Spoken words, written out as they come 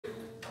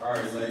All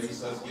right,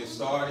 ladies, let's get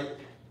started.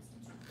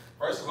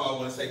 First of all, I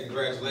want to say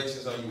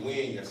congratulations on your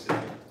win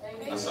yesterday.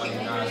 I saw you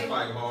guys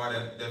fight hard.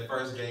 That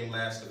first game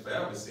lasted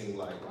forever, it seemed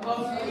like.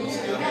 You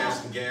still had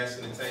some gas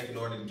in the tank in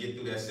order to get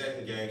through that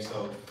second game,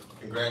 so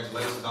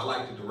congratulations. I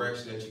like the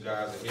direction that you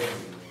guys are heading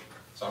in.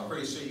 So I'm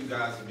pretty sure you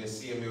guys have been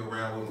seeing me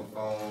around with my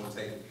phone,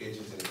 taking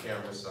pictures and the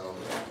camera. So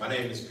my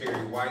name is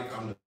Perry White.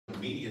 I'm the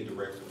media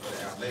director for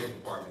the athletic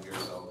department here.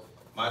 So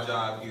my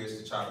job here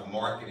is to try to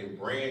market and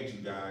brand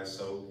you guys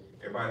so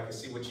everybody can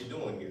see what you're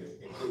doing here,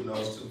 including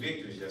those 2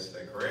 victories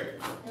yesterday,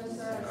 correct? Yes,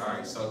 sir. All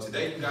right, so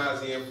today you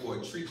guys are in for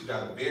a treat. You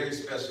got a very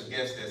special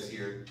guest that's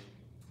here.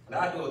 And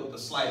I'll do a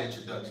slight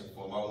introduction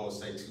for him. I won't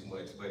say too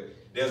much, but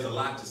there's a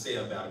lot to say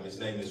about him. His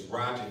name is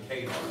Roger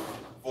Cador,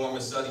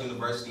 former Southern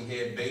University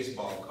head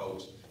baseball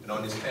coach. And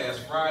on this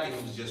past Friday,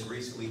 he was just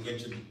recently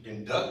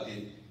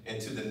inducted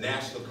into the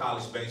National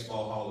College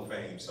Baseball Hall of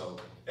Fame. So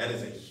that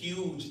is a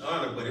huge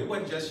honor, but it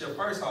wasn't just your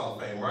first Hall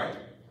of Fame, right?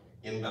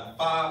 In about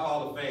 5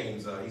 Hall of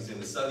Fames. He's in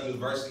the Southern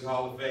University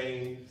Hall of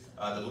Fame,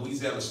 the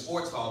Louisiana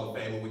Sports Hall of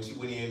Fame, in which he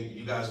went in.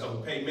 You guys know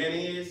who Peyton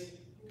Manning is?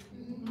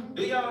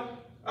 Do y'all?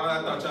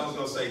 I thought y'all was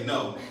gonna say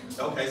no.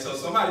 Okay, so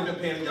somebody been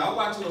paying, y'all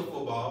watch a little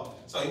football.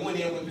 So he went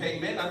in with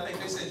Peyton Manning. I think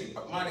they said you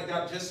might have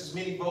got just as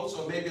many votes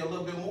or maybe a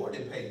little bit more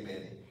than Peyton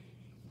Manning.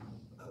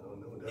 I don't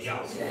know. Yeah,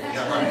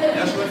 right.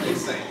 That's what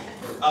he's saying.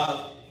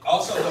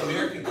 Also, the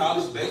American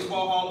College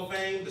Baseball Hall of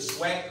Fame, the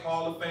SWAC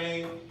Hall of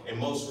Fame, and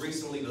most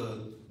recently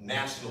the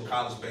National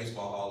College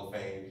Baseball Hall of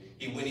Fame.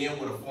 He went in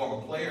with a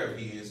former player of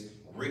his,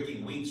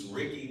 Ricky Weeks.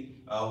 Ricky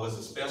was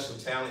a special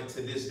talent.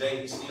 To this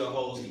day, he still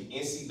holds the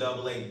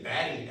NCAA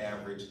batting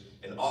average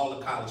in all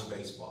of college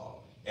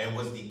baseball and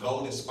was the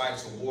Golden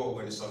Spikes Award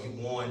winner. So he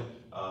won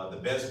the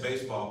best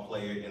baseball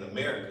player in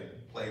America,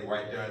 played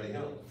right there under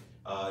him.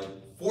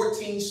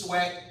 14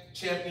 SWAC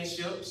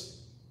championships,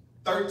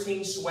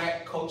 13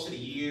 SWAC Coach of the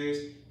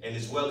Years, and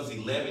as well as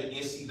 11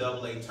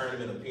 NCAA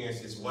tournament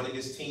appearances. One of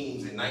his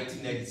teams in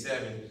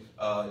 1987,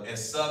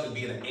 as Southern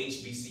being an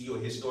HBCU, a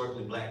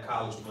historically black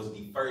college, was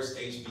the first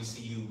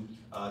HBCU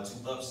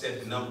to upset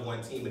the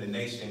 #1 team in the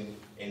nation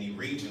in the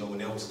regional, and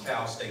that was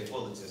Cal State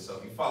Fullerton. So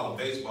if you follow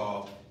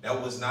baseball, that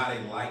was not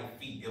a light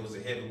feat. It was a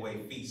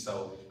heavyweight feat.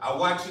 So I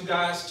watch you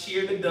guys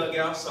cheer the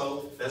dugout,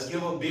 so let's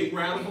give a big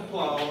round of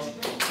applause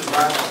to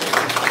Roger.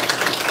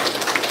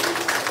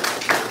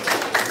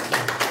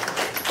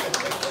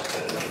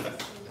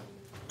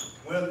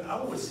 Well,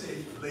 I would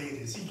say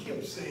ladies. He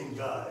kept saying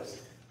guys.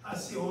 I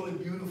see only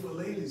beautiful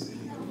ladies in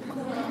here.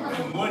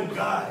 And one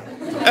guy.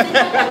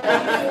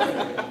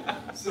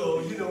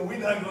 So, you know, we're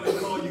not going to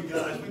call you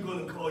guys. We're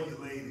going to call you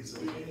ladies,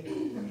 okay?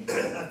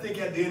 I think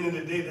at the end of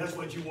the day, that's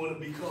what you want to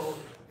be called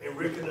and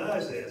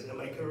recognized as. Am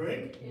I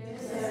correct?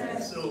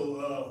 Yes.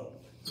 So,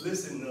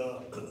 listen,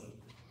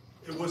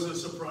 it was a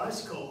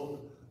surprise call.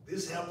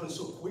 This happened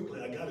so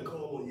quickly. I got a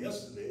call on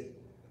yesterday.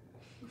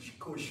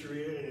 Coach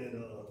Schreier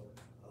and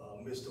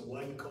Mr.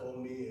 White called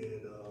me,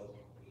 and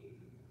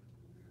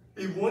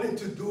he wanted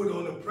to do it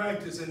on the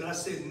practice, and I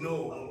said,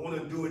 no, I want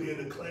to do it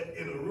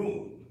in a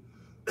room.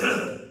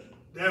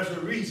 There's a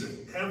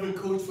reason. Having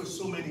coached for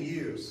so many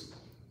years,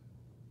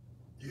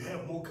 you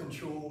have more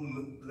control,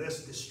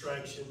 less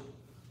distraction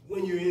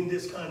when you're in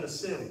this kind of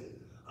setting.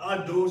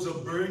 Outdoors, a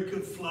bird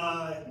could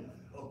fly,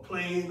 a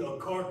plane, a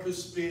car could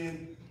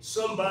spin,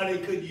 somebody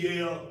could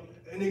yell,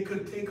 and it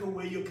could take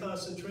away your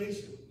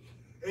concentration.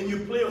 And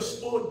you play a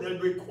sport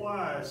that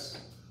requires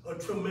a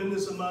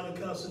tremendous amount of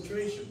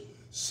concentration,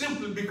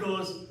 simply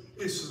because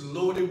it's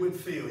loaded with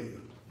failure.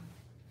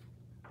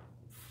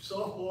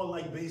 Softball,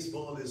 like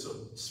baseball, is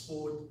a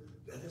sport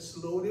that is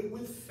loaded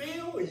with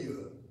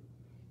failure,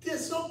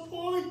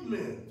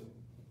 disappointment,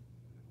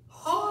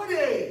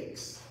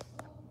 heartaches.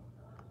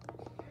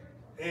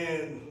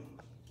 And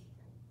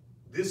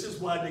this is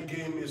why the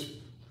game is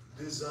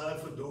designed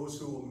for those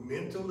who are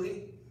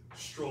mentally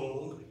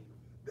strong,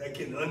 that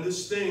can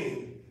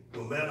understand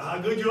no matter how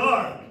good you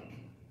are,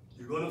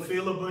 you're going to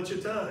fail a bunch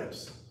of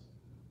times.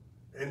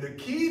 And the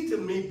key to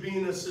me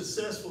being a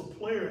successful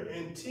player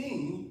and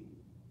team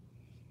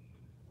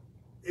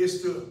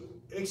is to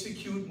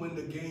execute when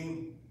the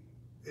game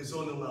is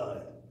on the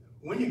line.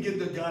 When you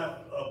get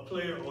a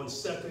player on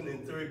second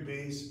and third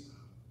base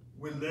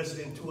with less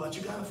than 2 outs,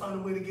 you got to find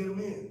a way to get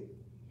them in.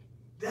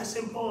 That's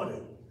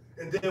important.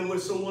 And then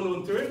with someone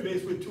on third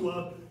base with 2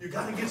 outs, you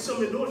got to get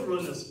some of those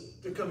runners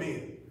to come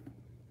in.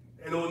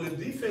 And on the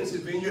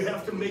defensive end, you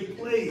have to make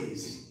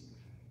plays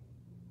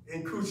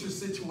in crucial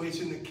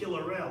situations to kill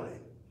a rally.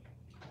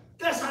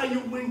 That's how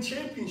you win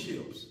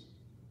championships,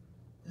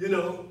 you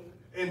know.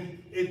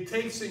 And it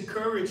takes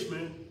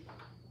encouragement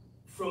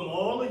from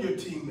all of your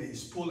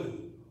teammates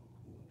pulling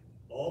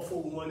all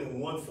for one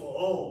and one for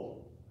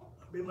all.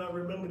 I mean, I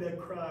remember that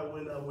cry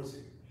when I was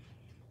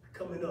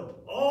coming up.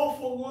 All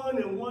for one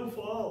and one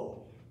for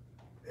all.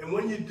 And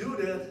when you do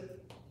that,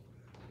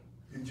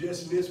 you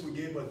just missed. We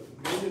gave $1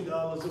 million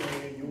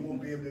away, and you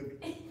won't be able to.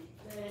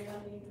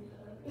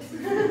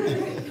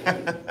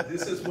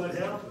 This is what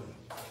happened.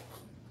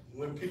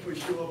 When people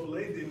show up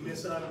late, they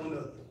miss out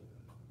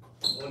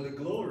on the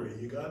glory.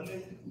 You got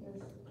me?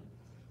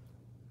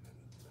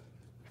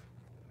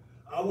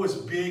 I was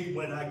big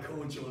when I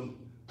coach on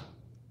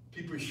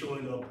people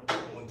showing up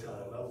on time.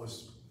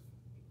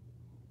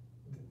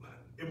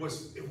 It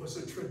was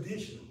a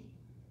tradition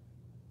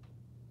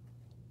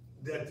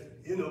that,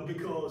 you know,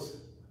 because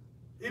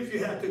if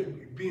you have to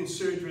be in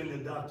surgery and the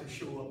doctor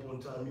show up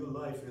on time, your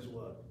life is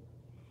what?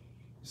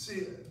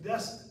 See,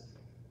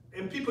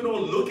 and people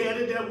don't look at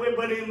it that way,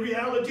 but in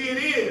reality it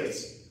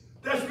is.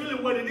 That's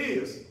really what it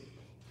is.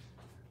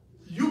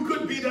 You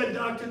could be that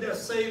doctor that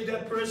saved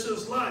that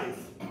person's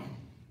life,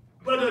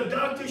 but a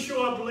doctor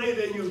show up late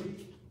and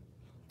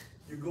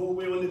you go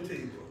away on the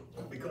table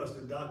because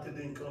the doctor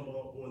didn't come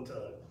up on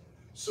time.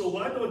 So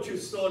why don't you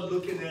start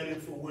looking at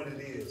it for what it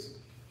is?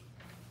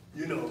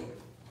 You know,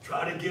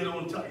 try to get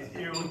on time,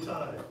 here on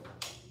time.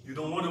 You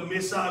don't want to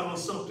miss out on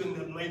something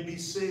that might be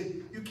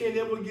said. You can't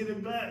ever get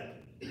it back.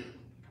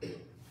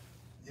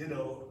 You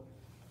know,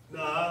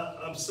 now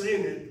I'm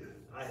saying it,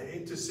 I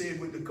hate to say it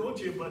with the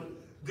coach here, but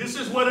this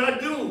is what I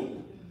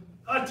do.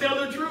 I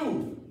tell the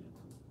truth.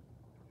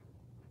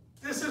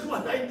 This is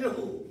what I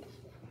do.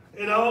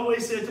 And I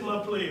always say to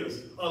my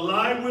players, a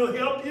lie will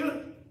help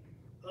you.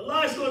 A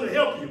lie's going to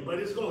help you, but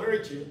it's going to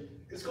hurt you.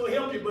 It's going to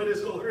help you, but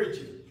it's going to hurt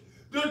you.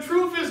 The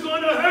truth is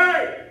going to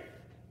hurt.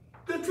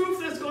 The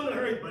truth is going to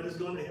hurt, but it's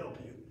going to help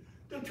you.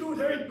 The truth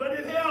hurts, but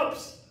it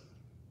helps.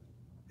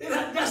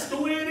 That's the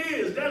way it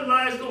is. That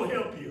lie is going to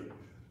help you.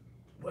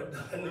 But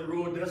down the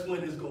road, that's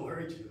when it's going to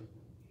hurt you.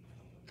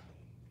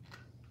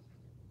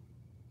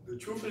 The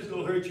truth is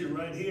going to hurt you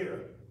right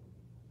here.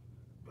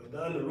 But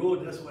down the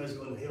road, that's why it's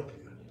going to help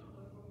you.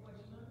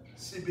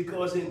 See,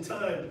 because in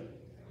time,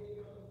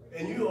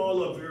 and you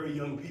all are very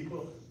young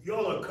people, you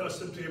all are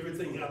accustomed to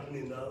everything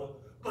happening now,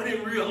 but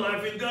in real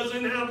life, it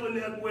doesn't happen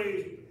that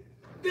way.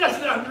 That's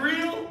not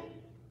real.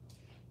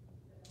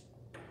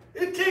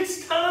 It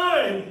takes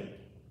time.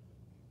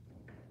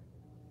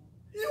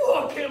 You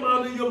all came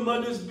out of your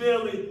mother's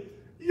belly.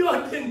 You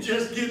all didn't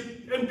just get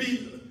and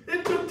be,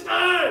 it took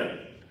time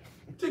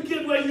to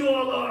get where you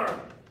all are.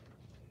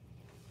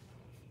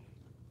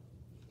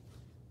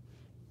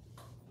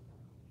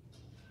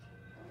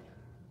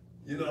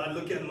 You know, I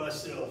look at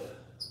myself,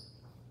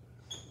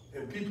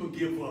 and people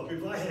give up.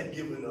 If I had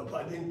given up,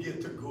 I didn't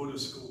get to go to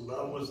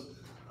school.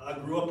 I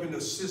grew up in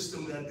a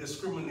system that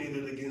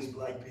discriminated against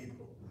black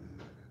people.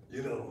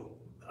 You know,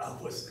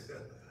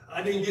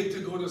 I didn't get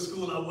to go to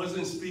school. I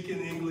wasn't speaking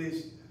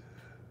English,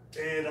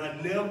 and I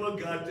never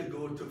got to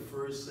go to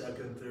first,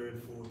 second,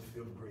 third, fourth,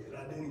 fifth grade.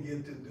 I didn't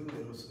get to do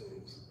those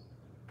things.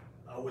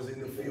 I was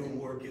in the field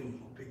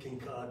working, picking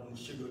cotton,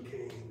 sugar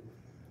cane.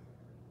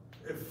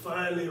 And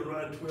finally,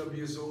 around 12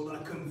 years old,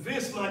 I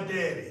convinced my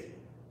daddy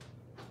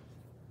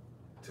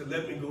to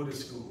let me go to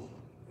school.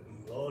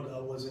 And Lord, I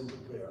wasn't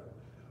prepared.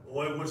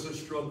 Or it was a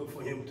struggle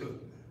for him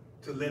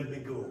to let me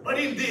go. But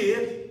he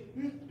did.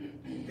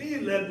 He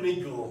let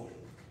me go.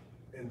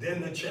 And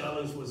then the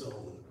challenge was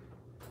on.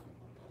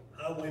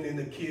 I went in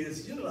the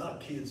kids, you know how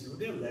kids do,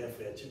 they'll laugh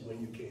at you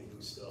when you can't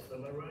do stuff,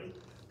 am I right?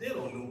 They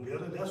don't know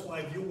better. That's why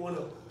if you want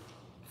to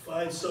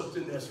find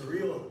something that's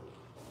real,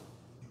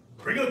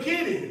 bring a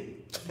kid in.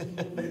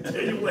 They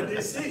tell you what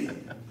they see.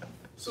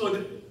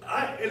 So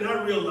I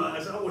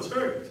realized I was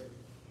hurt.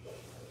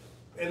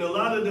 And a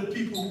lot of the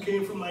people who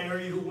came from my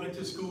area who went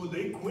to school,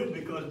 they quit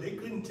because they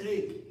couldn't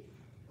take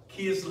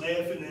kids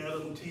laughing at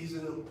them,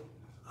 teasing them.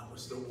 I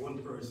was the one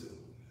person.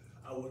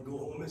 I would go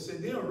home and say,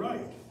 they're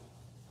right.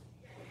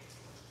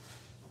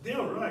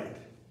 They're right.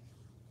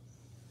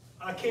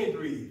 I can't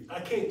read. I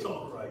can't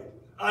talk right.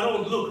 I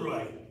don't look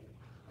right.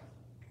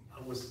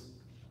 I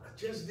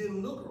just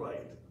didn't look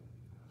right.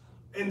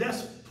 And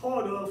that's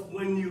part of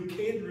when you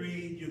can't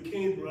read, you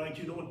can't write,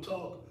 you don't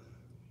talk.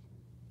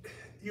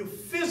 Your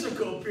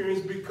physical appearance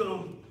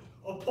become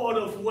a part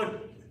of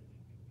what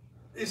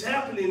is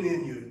happening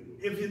in you.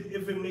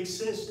 If it makes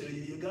sense to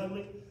you, you got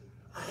me?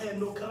 I had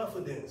no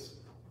confidence.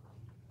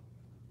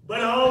 But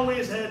I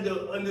always had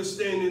the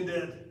understanding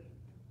that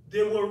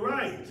they were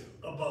right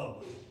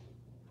about me.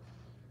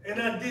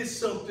 And I did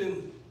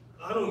something,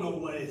 I don't know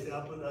why it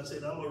happened. I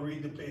said, I'm gonna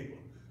read the paper.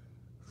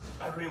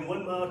 I ran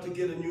 1 mile to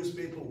get a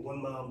newspaper,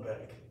 1 mile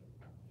back.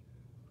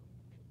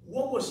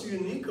 What was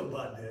unique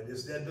about that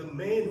is that the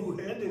man who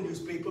had the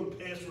newspaper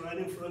passed right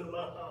in front of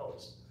my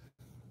house.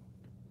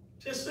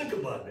 Just think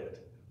about that.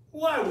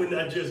 Why wouldn't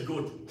I just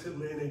go to the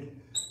man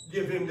and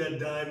give him that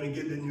dime and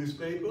get the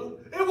newspaper?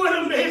 It would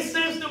have made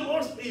sense to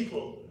most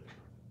people.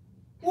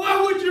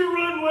 Why would you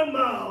run 1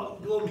 mile,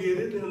 go get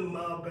it, and 1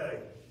 mile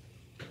back?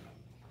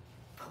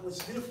 I was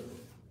different.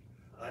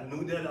 I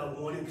knew that I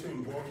wanted to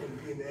involve in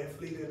being an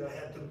athlete and I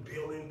had to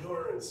build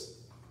endurance.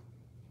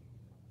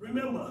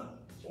 Remember,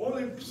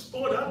 only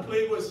sport I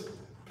played was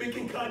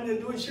picking cotton and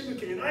doing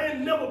sugarcane. I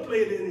had never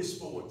played any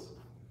sports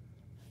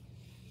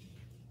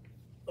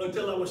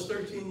until I was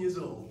 13 years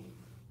old.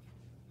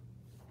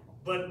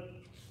 But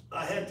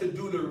I had to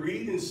do the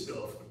reading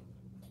stuff.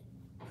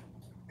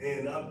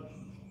 And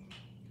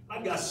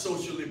I got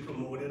socially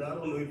promoted. I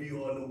don't know if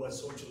you all know what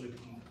socially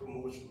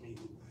promotion means.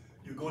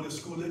 You go to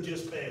school, they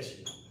just pass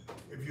you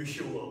if you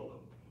show up.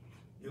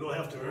 You don't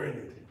have to earn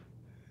it.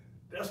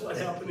 That's what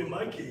happened in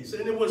my case.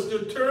 And it was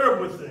the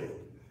terrible thing.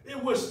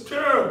 It was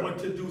terrible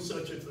to do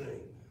such a thing.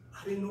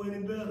 I didn't know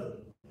any better.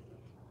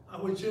 I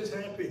was just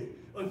happy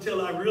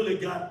until I really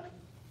got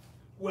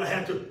where I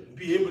had to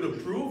be able to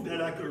prove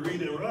that I could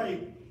read and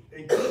write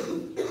and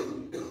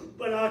couldn't.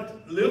 But I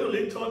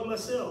literally taught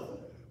myself.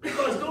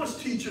 Because those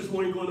teachers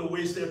weren't going to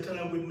waste their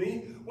time with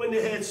me when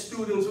they had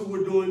students who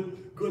were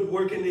doing good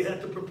work and they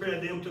had to prepare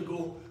them to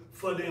go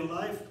further in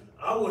life.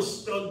 I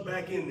was stuck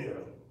back in there.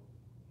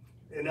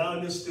 And I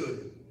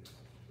understood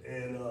it.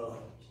 And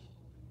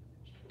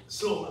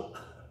so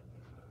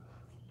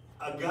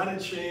I got a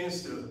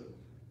chance to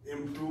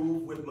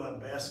improve with my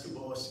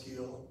basketball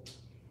skill.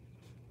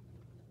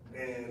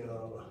 And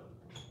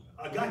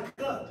I got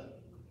cut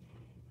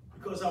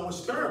because I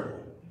was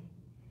terrible.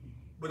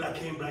 But I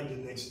came back the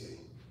next day,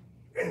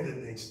 and the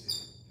next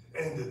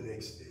day, and the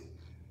next day.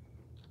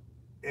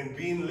 And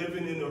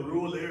living in a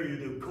rural area,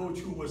 the coach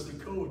who was the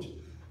coach,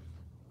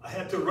 I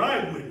had to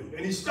ride with him.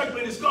 And he stuck me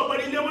in his car,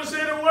 but he never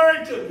said a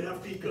word to me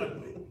after he cut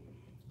me.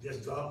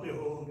 Just dropped me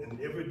home, and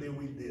every day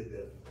we did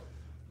that.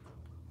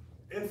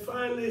 And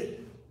finally,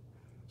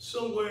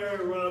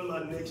 somewhere around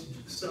my next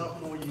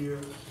sophomore year,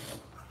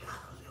 I got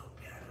a little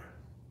better.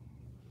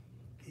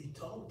 He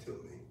talked to me.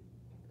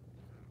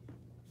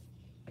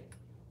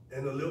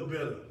 And a little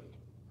better.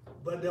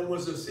 But there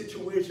was a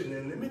situation,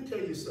 and let me tell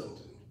you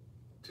something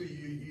to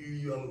you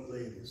young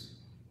ladies.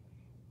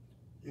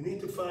 You need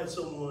to find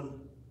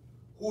someone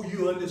who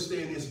you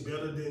understand is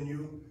better than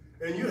you,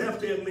 and you have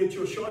to admit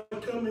your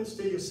shortcomings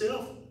to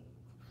yourself.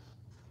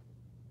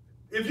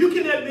 If you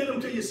can admit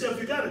them to yourself,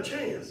 you got a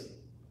chance.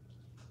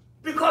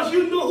 Because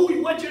you know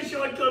what your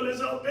shortcomings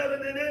are better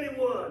than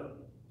anyone.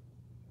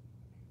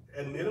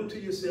 Admit them to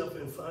yourself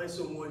and find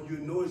someone you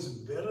know is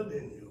better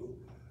than you,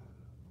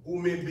 who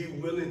may be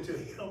willing to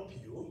help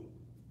you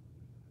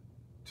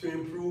to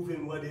improve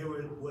in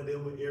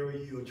whatever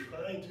area you're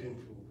trying to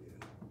improve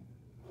in.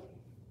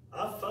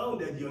 I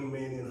found that young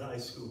man in high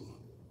school,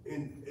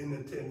 in the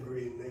 10th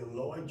grade, named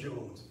Lloyd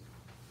Jones.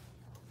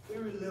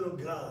 Very little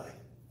guy.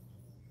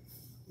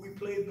 We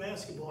played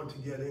basketball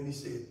together, and he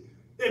said,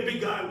 "Hey,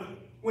 big guy,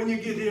 when you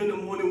get here in the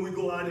morning, we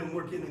go out and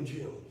work in the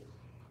gym."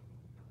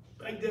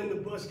 Back then, the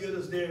bus get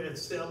us there at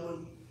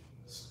 7.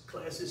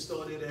 Classes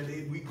started at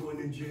 8. We go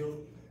in the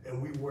gym. And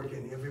we work,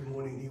 and every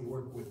morning he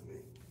worked with me.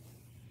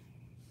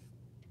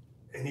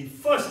 And he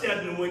fussed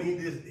at me when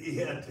he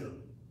had to.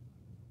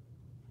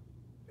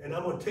 And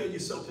I'm going to tell you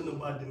something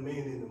about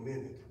demanding in a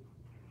minute.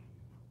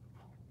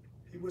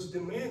 He was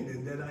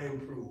demanding that I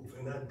improve,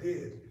 and I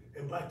did.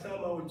 And by the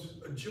time I was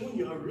a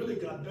junior, I really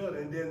got better.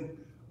 And then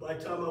by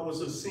the time I was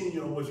a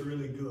senior, I was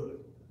really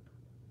good.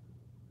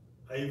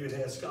 I even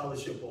had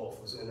scholarship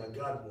offers, and I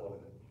got one.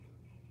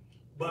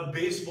 But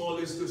baseball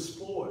is the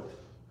sport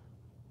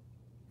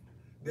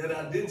that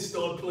I didn't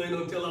start playing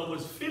until I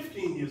was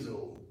 15 years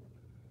old.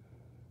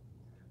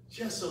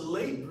 Just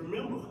late,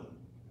 remember.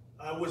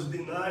 I was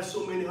denied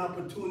so many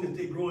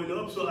opportunities growing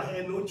up, so I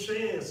had no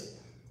chance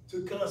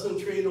to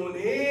concentrate on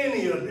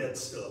any of that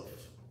stuff.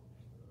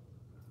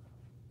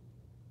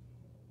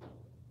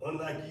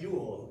 Unlike you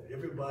all,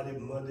 everybody,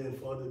 mother and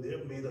father,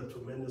 they've made a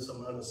tremendous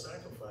amount of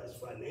sacrifice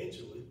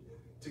financially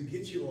to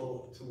get you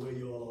all to where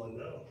you all are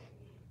now.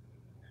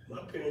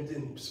 My parents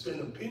didn't spend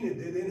a penny,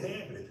 they didn't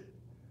have it.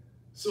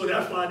 So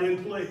that's why I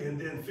didn't play. And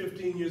then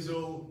 15 years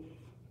old,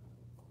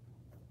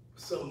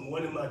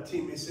 one of my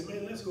teammates said,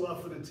 "Man, let's go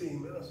out for the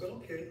team." And I said,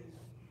 "Okay."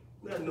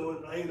 Not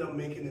knowing, I ended up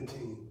making the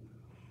team.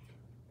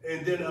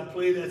 And then I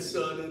played at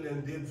Southern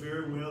and did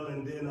very well,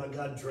 and then I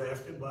got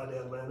drafted by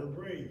the Atlanta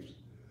Braves.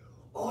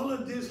 All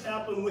of this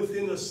happened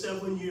within a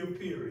 7-year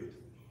period.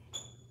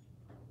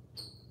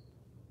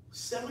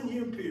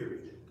 7-year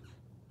period.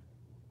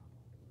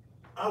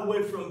 I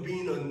went from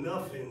being a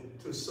nothing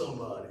to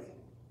somebody.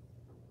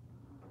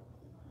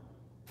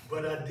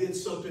 But I did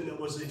something that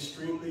was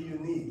extremely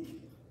unique.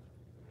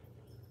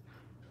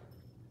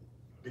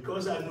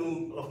 Because I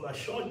knew of my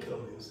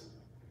shortcomings,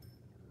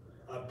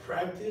 I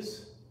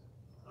practiced,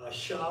 I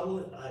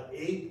showered, I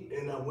ate,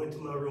 and I went to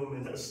my room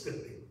and I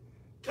studied.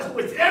 That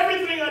was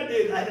everything I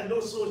did. I had no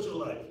social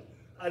life.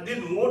 I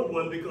didn't want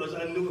one because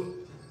I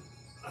knew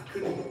I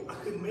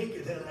couldn't make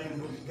it had I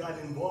got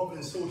involved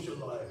in social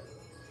life.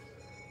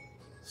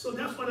 So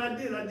that's what I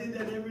did. I did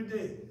that every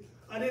day.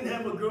 I didn't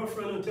have a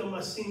girlfriend until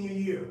my senior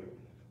year.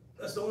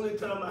 That's the only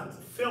time I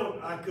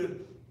felt I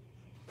could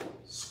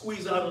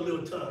squeeze out a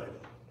little time.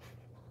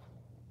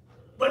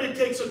 But it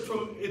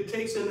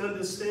takes an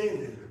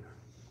understanding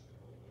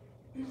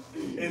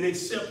and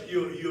accept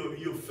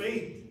your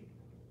faith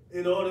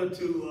in order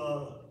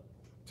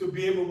to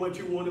be able what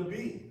you want to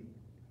be.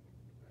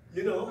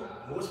 You know,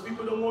 most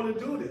people don't want to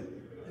do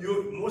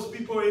that. Most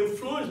people are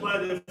influenced by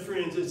their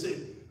friends and say,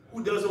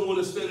 "Who doesn't want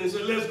to study?" And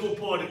say, "Let's go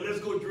party, let's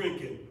go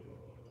drinking."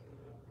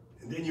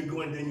 And then you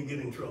go and then you get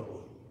in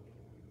trouble.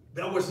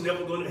 That was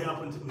never going to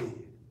happen to me.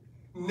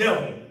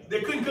 Never.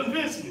 They couldn't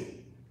convince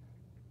me.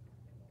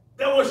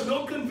 There was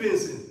no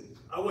convincing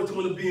I was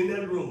going to be in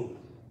that room.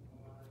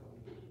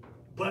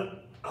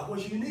 But I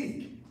was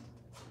unique.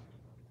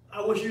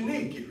 I was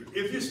unique.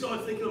 If you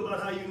start thinking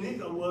about how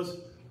unique I was,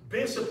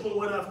 based upon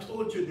what I've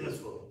told you this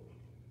for.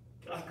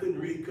 I couldn't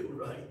read, couldn't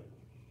write.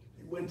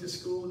 He went to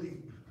school, he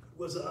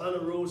was an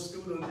honor roll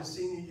student his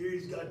senior year,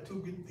 he's got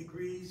 2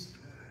 degrees,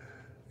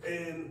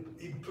 and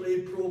he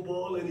played pro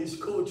ball, and he's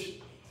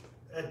coached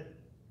at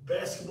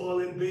basketball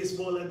and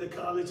baseball at the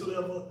college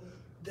level.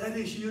 That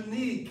is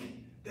unique.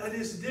 That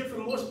is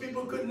different. Most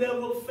people could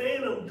never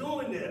fathom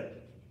doing that.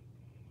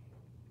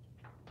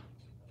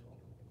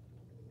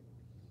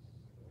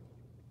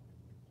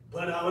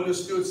 But I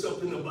understood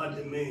something about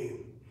the man.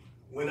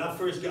 When I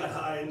first got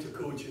hired into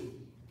coaching,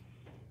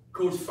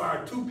 Coach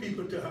fired 2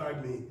 people to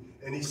hire me,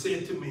 and he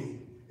said to me,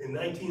 in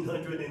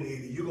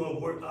 1980, you're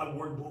gonna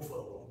outwork both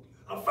of them.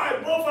 I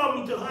fired both of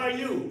them to hire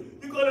you.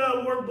 You're gonna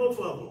outwork both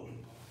of them.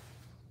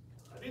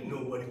 I didn't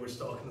know what he was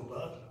talking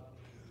about,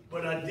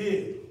 but I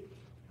did,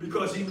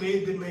 because he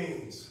made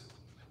demands.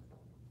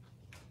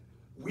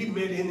 We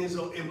met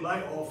in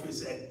my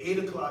office at 8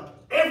 o'clock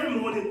every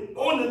morning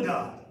on the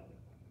dot.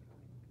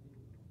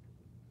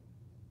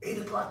 8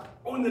 o'clock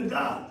on the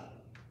dot.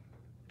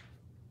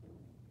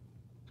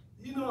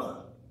 You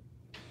know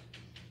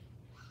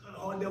how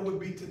hard that would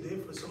be today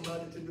for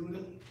somebody to do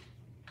that?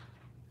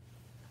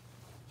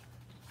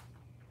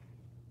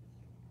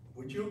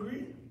 Would you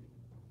agree?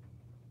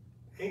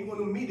 Ain't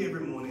gonna meet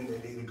every morning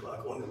at 8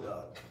 o'clock on the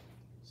dot.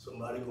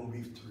 Somebody gonna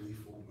be 3,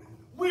 4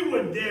 minutes. We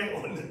were there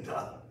on the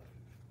dot.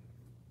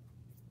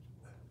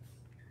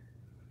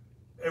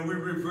 And we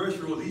reverse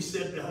rolled. He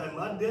sat behind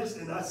my desk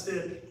and I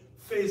sat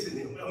facing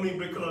him. I mean,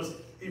 because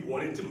he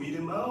wanted to meet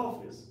in my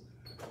office.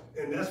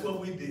 And that's what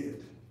we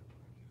did.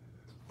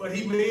 But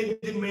he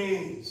made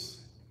demands.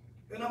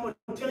 And I'm going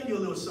to tell you a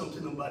little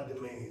something about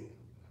demand.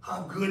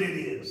 How good it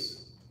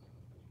is.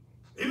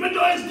 Even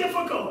though it's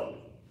difficult.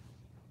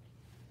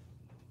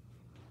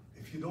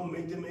 If you don't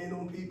make demand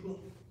on people,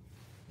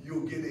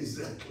 you'll get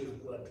exactly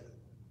what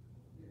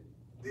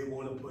they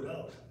want to put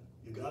out.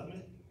 You got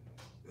me?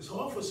 It's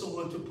hard for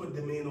someone to put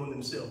demand on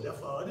themselves.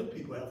 That's why other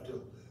people have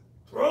to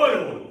throw it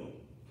on them.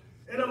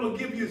 And I'm going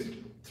to give you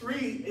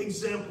 3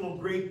 examples of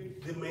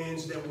great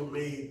demands that were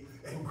made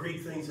and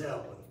great things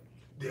happened.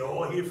 They're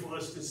all here for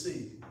us to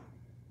see.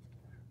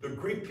 The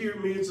Great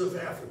Pyramids of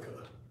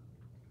Africa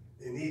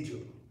in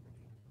Egypt.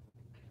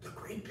 The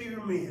Great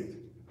Pyramid.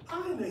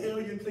 How in the hell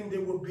you think they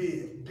were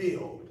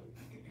built?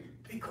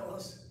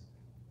 Because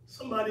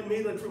somebody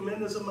made a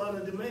tremendous amount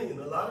of demand.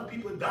 A lot of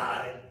people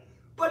died,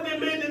 but they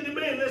made the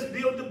demand. Let's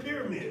build the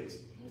pyramids.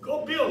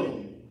 Go build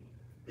them.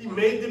 He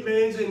made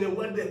demands, and then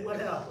what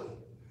happened?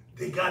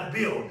 They got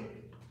built.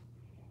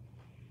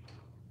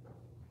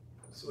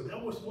 So that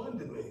was one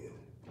demand.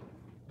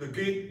 The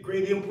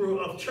great emperor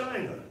of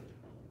China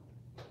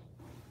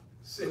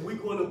said, we're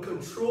going to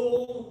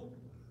control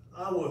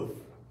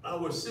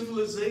our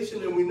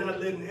civilization, and we're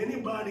not letting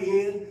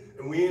anybody in,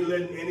 and we ain't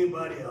letting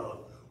anybody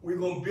out. We're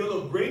going to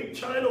build a great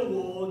China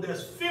wall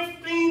that's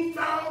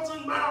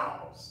 15,000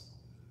 miles.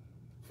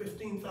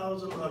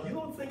 15,000 miles. You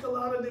don't think a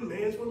lot of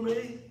demands were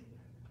made?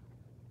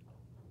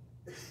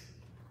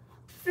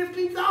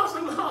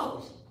 15,000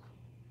 miles.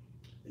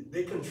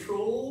 They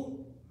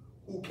control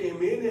who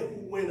came in and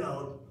who went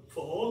out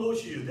for all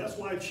those years. That's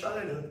why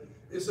China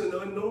is an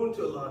unknown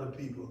to a lot of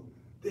people.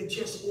 They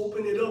just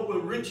opened it up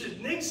when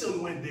Richard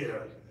Nixon went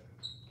there.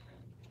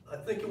 I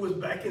think it was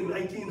back in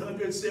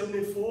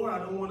 1974. I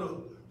don't want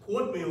to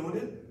quote me on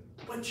it.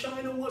 But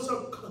China was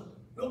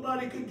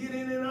nobody could get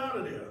in and out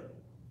of there.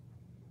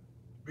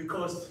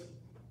 Because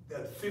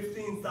that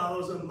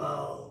 15,000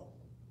 mile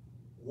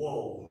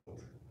wall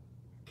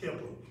kept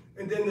them.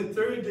 And then the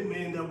third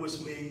demand that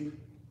was made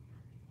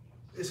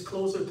is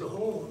closer to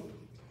home.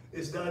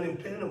 It's down in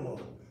Panama.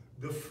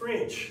 The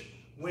French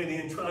went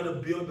in and tried to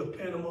build the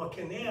Panama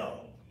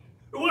Canal.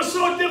 It was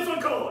so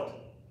difficult.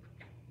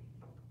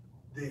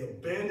 They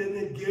abandoned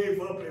it,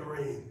 gave up, and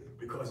ran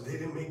because they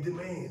didn't make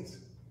demands.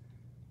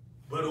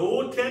 But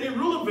old Teddy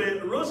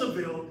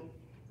Roosevelt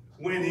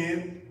went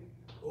in,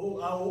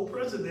 our old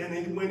president,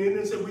 and he went in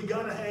and said, we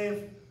got to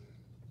have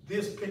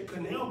this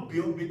canal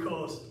built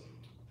because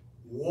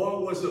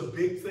war was a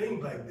big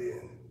thing back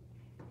then.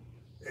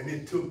 And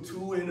it took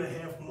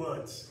 2.5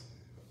 months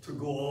to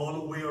go all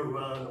the way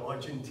around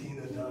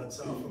Argentina, down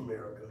South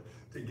America,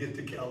 to get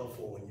to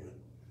California.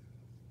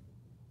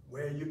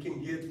 Where you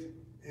can get,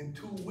 in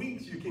 2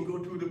 weeks, you can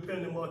go through the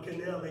Panama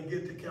Canal and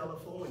get to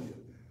California.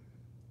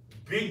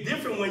 Big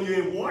difference when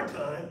you're in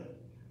wartime.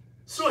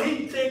 So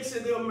he takes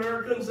the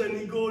Americans and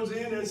he goes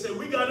in and said,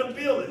 we got to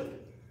build it.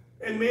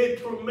 And made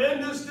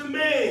tremendous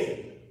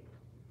demand.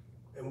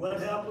 And what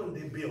happened?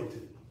 They built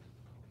it.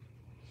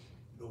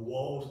 The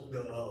walls,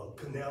 the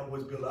canal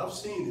was built. I've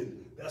seen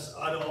it. That's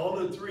out of all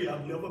the 3.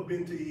 I've never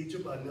been to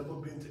Egypt. I've never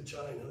been to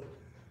China.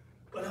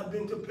 But I've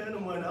been to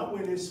Panama and I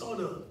went and saw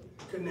the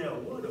canal.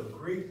 What a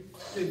great,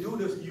 they do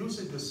this, use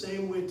it the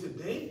same way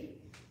today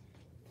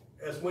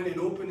as when it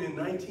opened in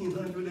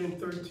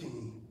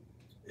 1913.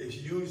 It's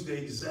used the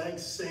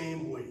exact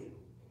same way.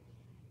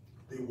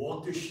 They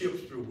walk the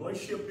ships through. One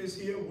ship is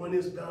here, one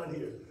is down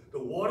here. The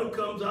water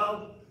comes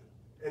out,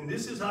 and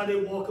this is how they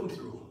walk them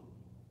through.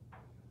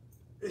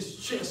 It's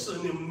just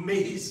an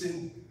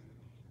amazing.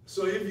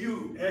 So if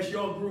you, as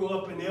y'all grew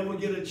up and ever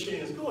get a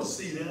chance, go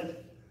see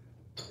that.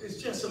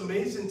 It's just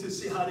amazing to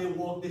see how they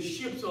walk. The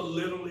ships are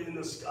literally in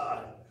the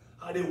sky,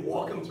 how they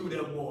walk them through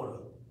that water.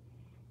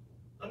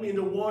 I mean,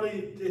 the water,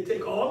 they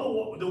take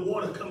all the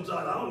water comes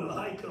out, I don't know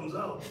how it comes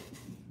out,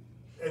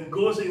 and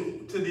goes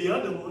into the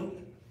other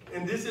one,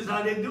 and this is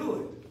how they do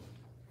it.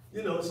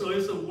 You know, so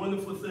it's a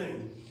wonderful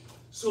thing.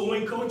 So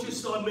when coaches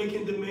start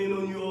making demand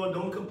on you all,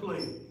 don't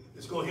complain.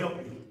 It's gonna help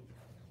you.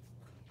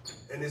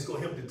 And it's gonna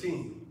help the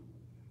team.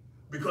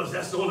 Because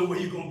that's the only way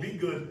you're gonna be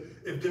good.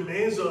 If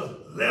demands are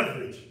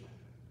leverage,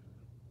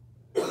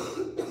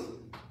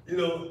 you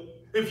know,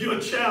 if you're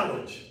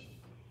challenged.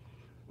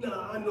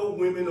 Now, I know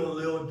women are a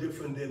little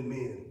different than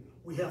men.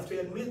 We have to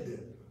admit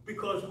that.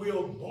 Because we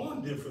are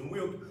born different.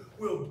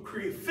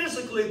 We're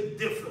physically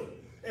different.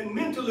 And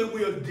mentally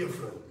we are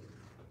different.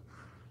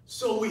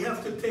 So we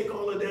have to take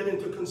all of that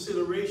into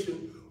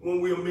consideration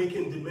when we're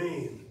making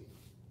demand.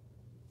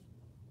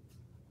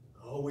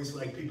 I always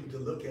like people to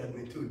look at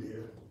me too,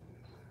 dear.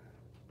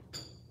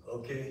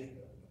 Okay?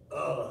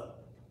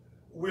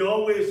 We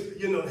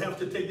always, you know, have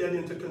to take that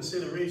into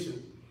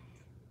consideration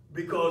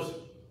because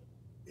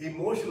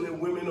emotionally,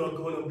 women are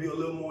going to be a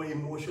little more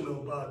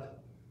emotional about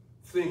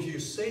things you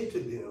say to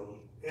them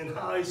and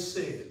how I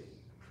say it.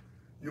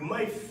 You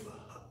might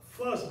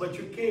fuss, but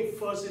you can't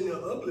fuss in an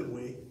ugly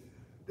way.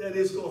 That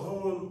is going to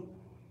harm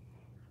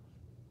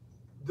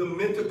the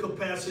mental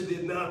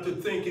capacity now to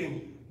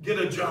thinking, get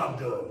a job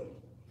done.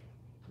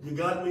 You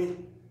got me?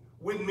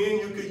 With men,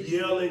 you could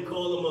yell and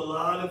call them a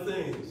lot of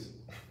things.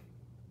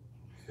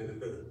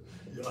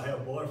 Y'all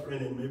have a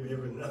boyfriend and maybe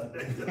every now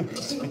and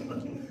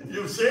then.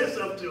 You say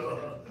something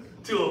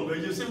to them, but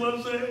you see what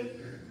I'm saying?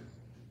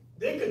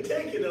 They could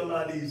take it a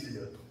lot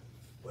easier,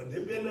 but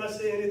they better not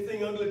say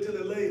anything ugly to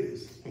the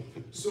ladies.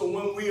 So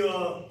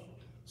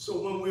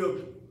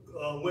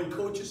when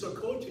coaches are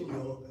coaching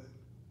y'all,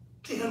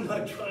 they're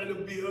not trying to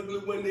be ugly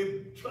when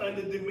they're trying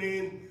to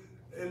demand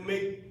and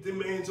make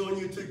demands on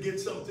you to get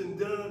something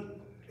done.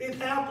 It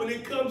happened,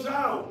 it comes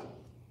out.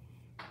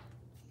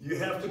 You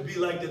have to be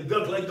like the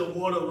duck, like the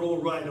water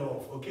roll right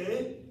off,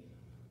 okay?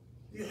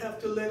 You have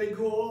to let it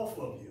go off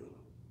of you.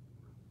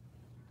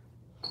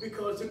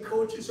 Because the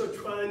coaches are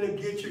trying to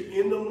get you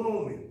in the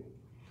moment.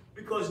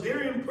 Because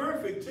they're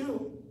imperfect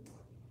too.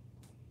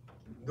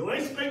 Don't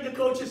expect the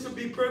coaches to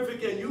be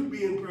perfect and you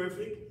being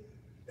perfect.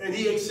 And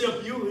he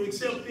accept you,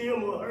 accept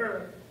him or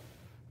her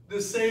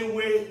the same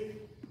way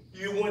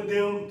you want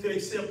them to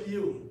accept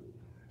you.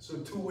 It's a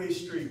two-way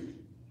street.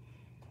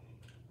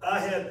 I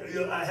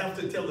have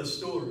to tell a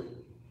story.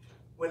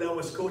 When I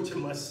was coaching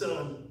my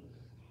son,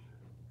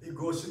 he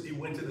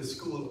went to the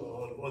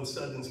school on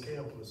Southern's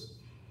campus,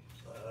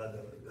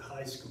 the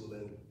high school,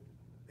 and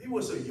he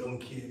was a young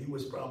kid. He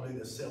was probably in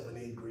the 7th,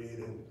 8th grade,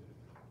 and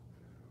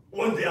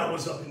one day I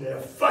was up in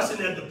there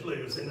fussing at the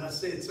players, and I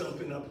said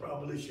something I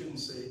probably shouldn't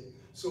say.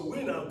 So we're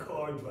in our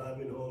car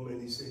driving home, and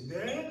he said,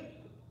 "Dad?"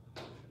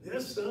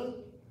 "Yes, son."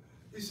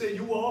 He said,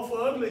 "You were awful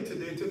ugly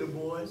today to the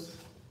boys."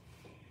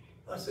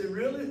 I said,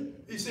 "Really?"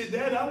 He said,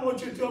 "Dad, I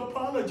want you to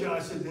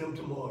apologize to them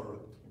tomorrow."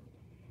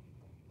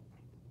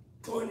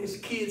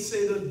 Darnest kids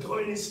say the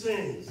darnest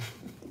things.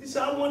 He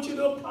said, "I want you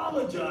to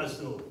apologize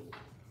to them."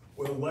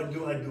 Well, what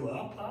do? I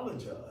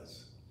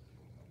apologize.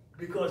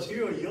 Because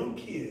here a young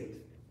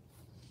kid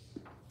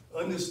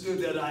understood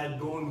that I had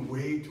gone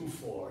way too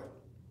far.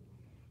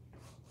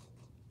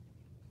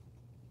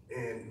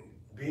 And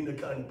being the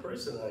kind of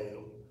person I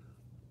am,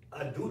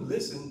 I do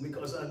listen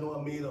because I know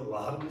I made a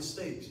lot of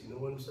mistakes. You know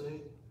what I'm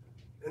saying?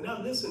 And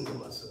I listen to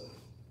my son.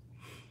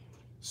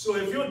 So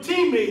if your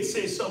teammates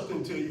say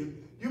something to you,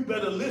 you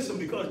better listen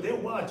because they're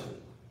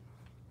watching.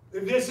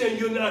 If they're saying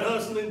you're not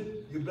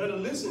hustling, you better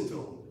listen to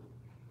them.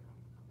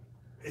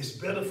 It's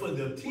better for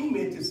the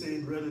teammate to say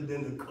it rather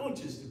than the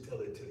coaches to tell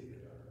it to you.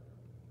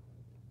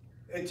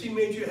 And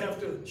teammates, you have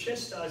to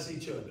chastise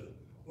each other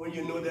when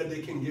you know that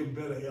they can give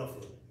better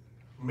effort,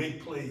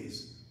 make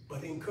plays,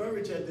 but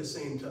encourage at the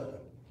same time.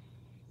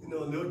 You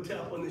know, a little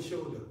tap on the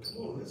shoulder.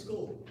 Come on, let's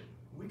go.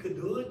 We could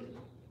do it.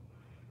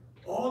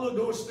 All of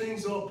those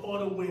things are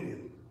part of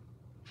winning.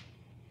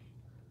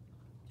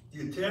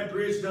 You tear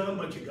bridges down,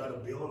 but you got to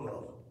build them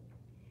up.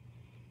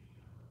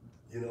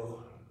 You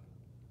know,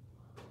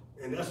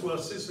 and that's what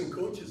assistant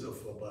coaches are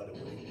for, by the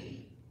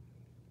way.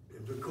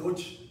 If the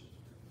coach,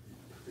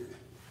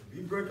 if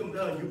you break them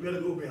down, you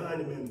better go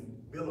behind them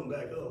and build them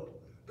back up.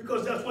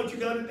 Because that's what you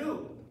got to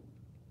do.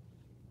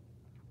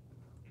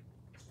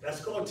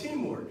 That's called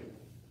teamwork.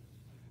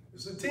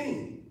 It's a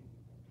team.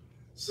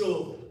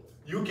 So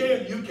you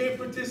can't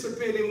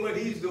participate in what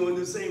he's doing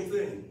the same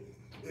thing.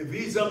 If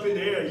he's up in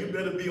the air, you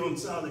better be on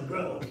solid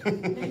ground.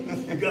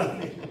 You got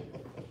me?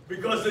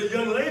 Because the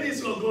young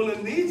ladies are going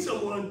to need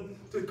someone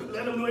to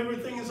let them know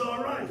everything is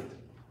all right.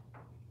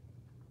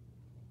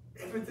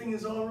 Everything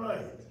is all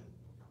right.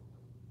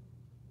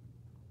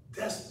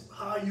 That's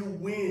how you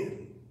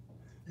win.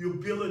 You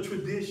build a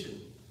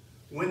tradition.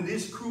 When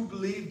this group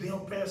leaves, they'll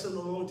pass it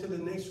along to the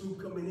next group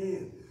coming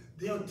in.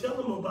 They'll tell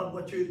them about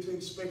what you're to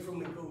expect from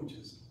the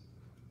coaches.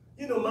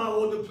 You know, my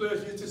older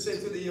players used to say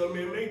to the young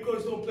man, man,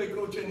 coach, don't play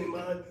coach any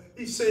mind.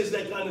 He says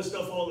that kind of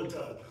stuff all the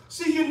time.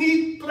 See, you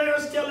need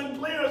players telling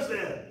players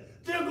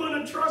that. They're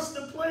going to trust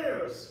the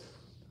players.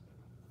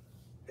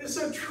 It's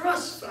a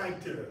trust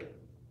factor.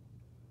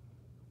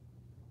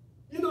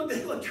 You know,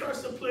 they're going to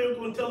trust the player,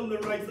 going to tell them the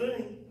right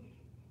thing.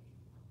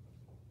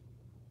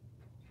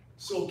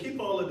 So keep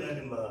all of that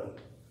in mind.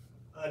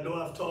 I know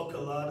I've talked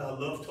a lot. I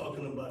love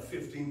talking about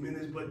 15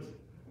 minutes, but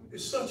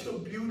it's such a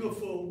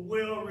beautiful,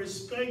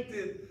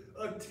 well-respected,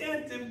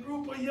 attentive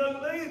group of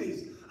young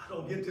ladies. I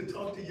don't get to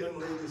talk to young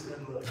ladies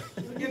that much.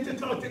 I get to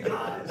talk to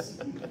guys.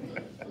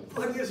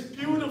 But it's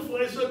beautiful.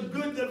 It's a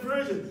good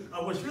diversion.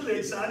 I was really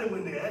excited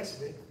when they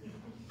asked me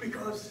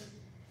because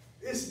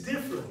it's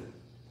different.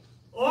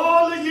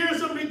 All the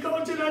years of me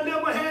coaching, I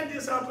never had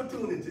this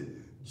opportunity.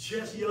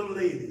 Just young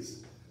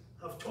ladies.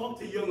 I've talked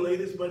to young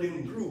ladies, but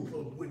in group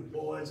with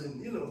boys and,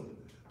 you know,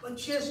 but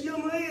just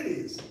young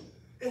ladies.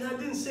 And I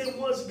didn't say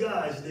once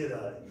guys, did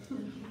I?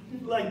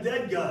 Like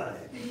that guy.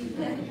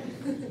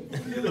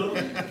 You know,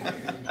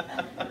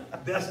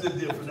 that's the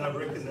difference. I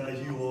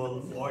recognize you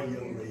all are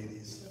young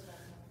ladies.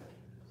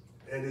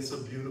 And it's a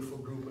beautiful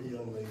group of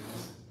young ladies.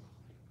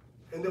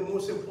 And the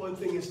most important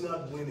thing is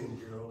not winning,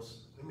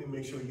 girls. Let me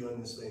make sure you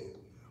understand.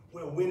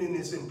 Well, winning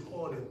is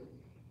important.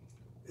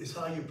 It's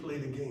how you play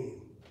the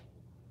game.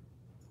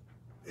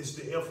 It's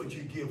the effort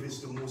you give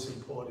is the most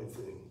important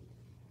thing.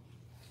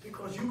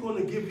 Because you're going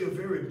to give your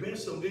very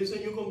best some days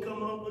and you're going to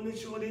come out on the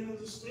short end of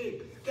the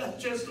stick.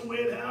 That's just the way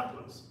it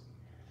happens.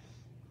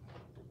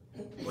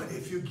 But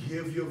if you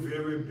give your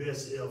very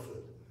best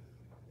effort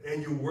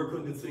and you work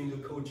on the thing the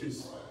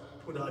coaches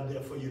put out there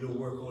for you to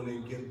work on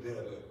and get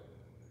better,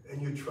 and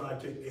you try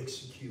to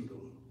execute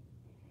them,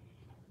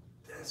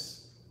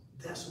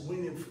 that's a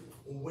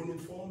winning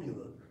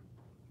formula.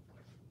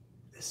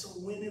 It's a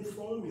winning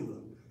formula.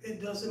 It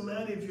doesn't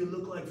matter if you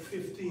look like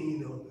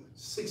 15 or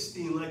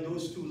 16 like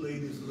those two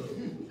ladies look.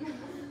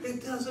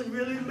 It doesn't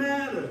really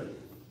matter.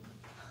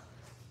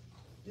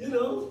 You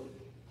know,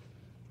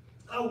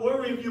 I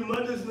worry if your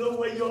mothers know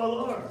where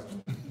y'all are.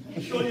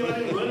 You sure y'all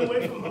didn't run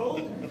away from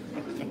home?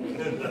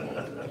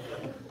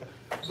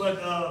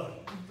 But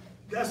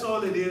that's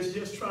all it is.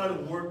 Just try to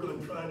work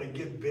on trying to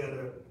get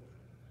better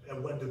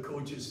at what the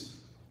coaches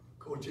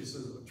are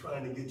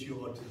trying to get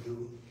you all to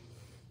do.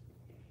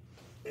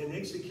 And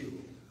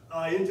execute.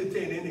 I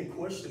entertain any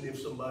question if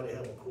somebody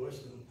have a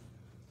question.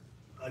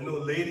 I know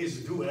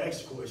ladies do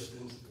ask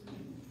questions.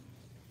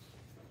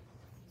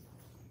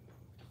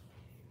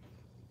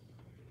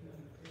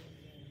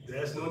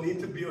 There's no need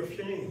to be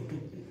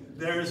ashamed.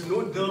 There is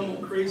no dumb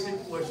or crazy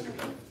question.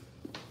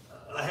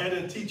 I had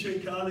a teacher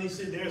in college, he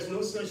said there's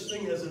no such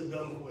thing as a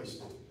dumb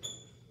question.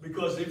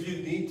 Because if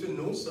you need to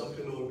know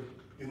something or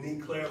you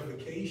need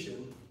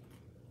clarification,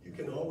 you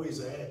can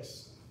always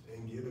ask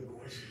and get a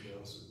question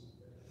answered.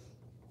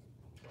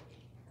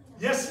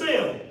 Yes,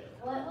 ma'am.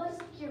 What was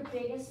your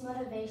biggest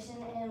motivation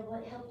and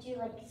what helped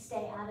you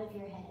stay out of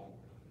your head?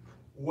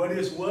 What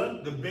is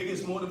what? The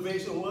biggest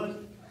motivation what?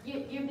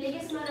 Your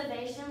biggest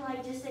motivation,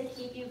 just to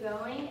keep you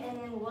going, and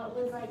then what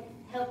was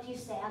helped you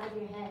stay out of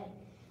your head?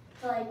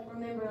 To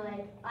remember,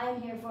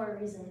 I'm here for a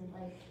reason.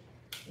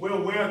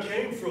 Well, where I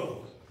came from.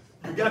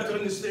 You got to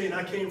understand,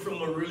 I came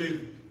from a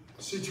really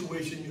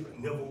situation you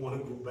never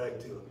want to go back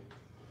to.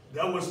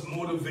 That was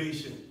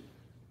motivation.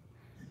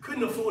 You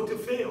couldn't afford to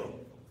fail.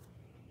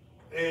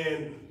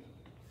 And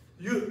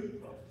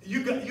you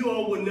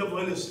all would never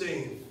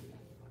understand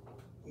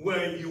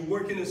where you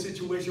work in a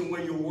situation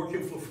where you're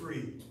working for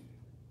free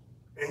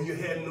and you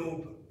had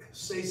no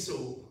say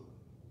so.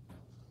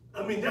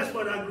 I mean, that's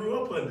what I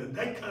grew up under.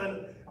 That kind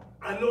of,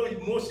 I know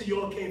most of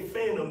y'all can't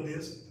fathom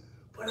this,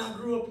 but I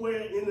grew up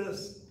where in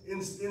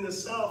the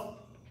South,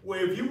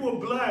 where if you were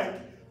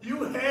black,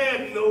 you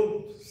had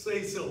no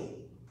say so.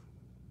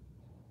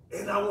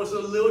 And I was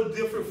a little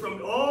different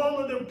from all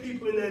of the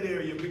people in that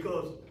area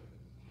because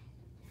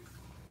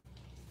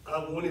I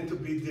wanted to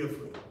be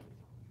different.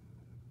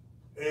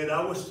 And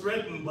I was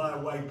threatened by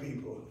white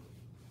people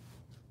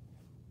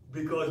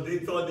because they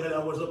thought that I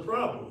was a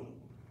problem.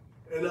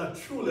 And I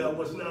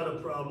was not a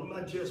problem.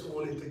 I just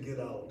wanted to get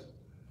out.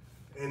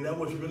 And that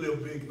was really a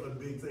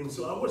big thing.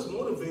 So I was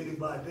motivated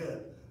by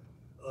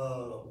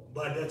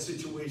that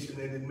situation,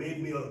 and it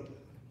made me,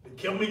 it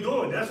kept me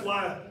going. That's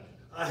why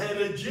I had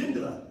an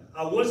agenda.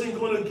 I wasn't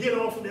going to get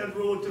off of that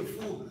road to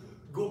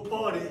go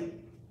party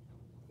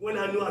when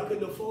I knew I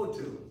couldn't afford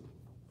to.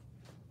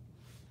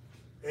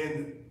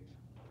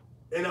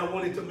 And I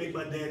wanted to make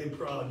my daddy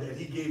proud that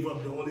he gave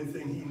up the only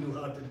thing he knew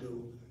how to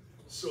do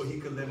so he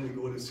could let me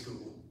go to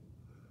school.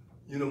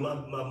 You know,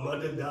 my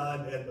mother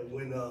died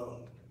when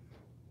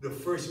the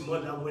first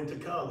month I went to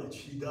college.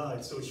 She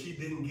died, so she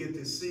didn't get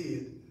to see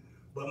it.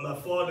 But my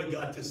father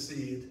got to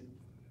see it.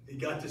 He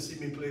got to see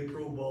me play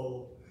pro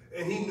ball.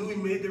 And he knew he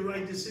made the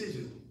right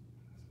decision.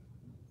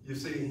 You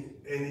see,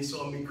 and he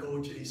saw me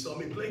coach. He saw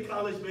me play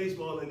college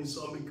baseball and he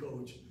saw me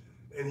coach.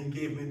 And he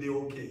gave me the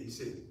okay. He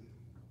said,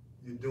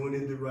 "You're doing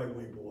it the right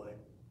way, boy."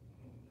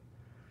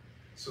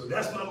 So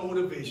that's my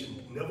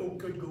motivation. Never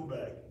could go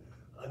back.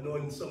 I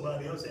know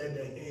somebody else had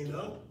their hand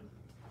up.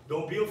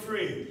 Don't be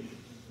afraid.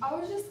 I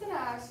was just gonna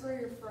ask where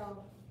you're from.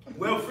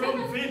 Well,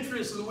 from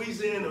Ventress,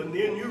 Louisiana,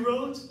 near New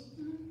Roads.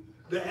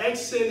 The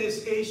accent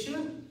is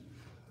Haitian.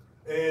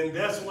 And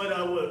that's what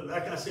I was,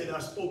 like I said, I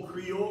spoke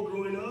Creole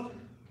growing up.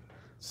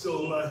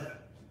 So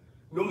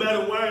no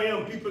matter where I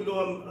am, people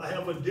know I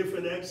have a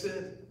different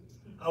accent.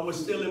 I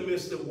was telling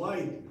Mr.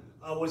 White,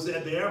 I was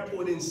at the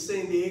airport in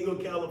San Diego,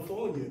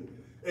 California,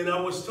 and I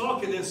was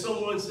talking and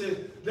someone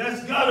said,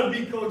 that's gotta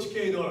be Coach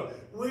Cador.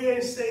 We're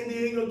in San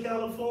Diego,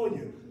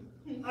 California.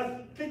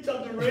 I picked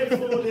up the red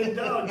phone and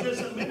dialed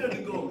just a minute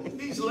ago.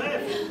 He's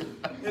laughing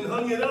and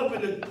hung it up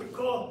in the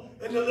call.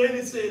 And the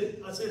lady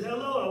said, I said,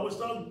 hello, I was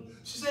talking.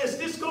 She said, is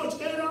this Coach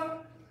Cador?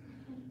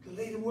 The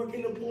lady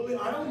working the police,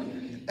 I don't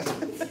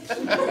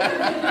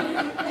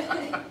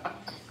know.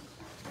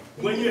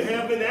 When you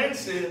have an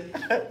accent,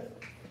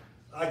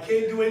 I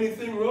can't do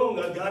anything wrong.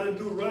 I gotta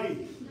do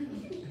right.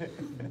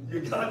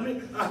 You got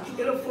me? I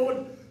can't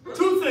afford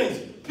two things.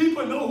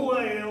 People know who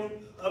I am.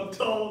 I'm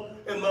tall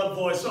and my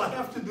voice, so I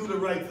have to do the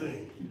right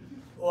thing,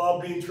 or I'll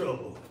be in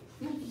trouble.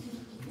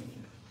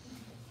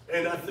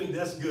 And I think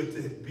that's good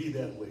to be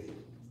that way.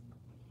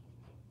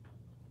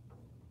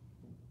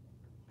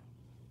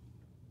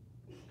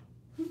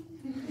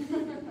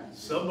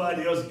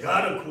 Somebody else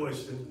got a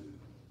question.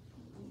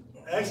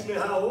 Ask me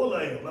how old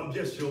I am. I'm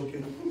just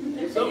joking.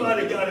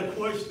 Somebody got a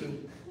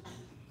question.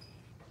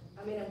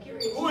 I mean, I'm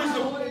curious. Who is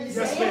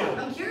the? Yes, ma'am.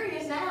 I'm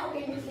curious now.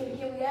 Can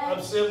we I'm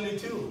ask?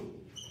 72.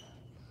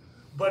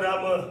 But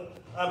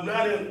I'm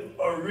not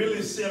a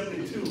really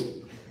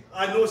 72.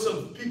 I know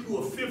some people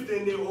who are 50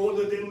 and they're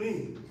older than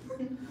me.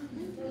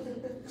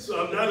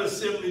 So I'm not a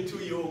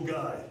 72-year-old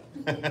guy.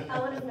 I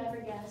would have never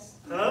guessed.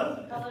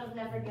 Huh? I would have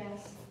never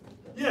guessed.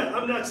 Yeah,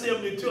 I'm not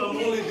 72. I'm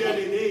only that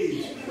in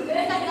age.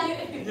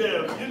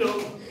 Yeah, you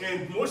know,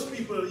 and most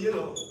people, you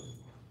know,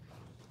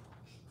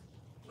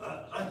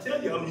 I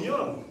tell you, I'm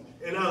young.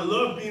 And I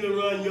love being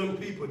around young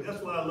people.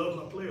 That's why I love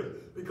my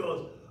players,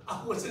 because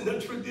I wasn't a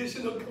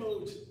traditional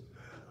coach.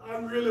 I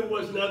really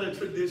was not a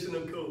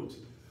traditional coach.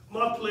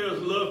 My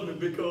players loved me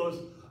because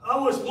I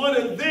was one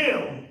of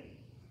them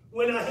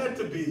when I had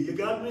to be. You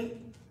got me?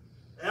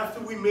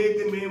 After we made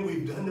them in,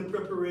 we've done the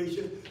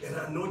preparation, and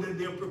I know that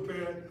they're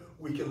prepared.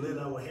 We can let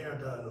our hair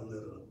down a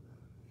little.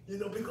 You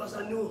know, because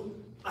I knew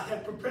I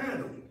had prepared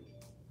them.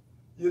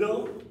 You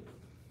know?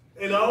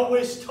 And I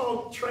always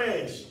talk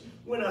trash.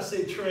 When I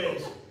say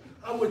trash,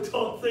 I would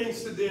talk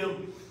things to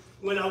them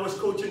when I was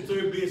coaching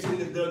third base in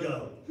the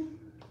dugout.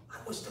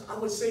 I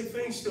would say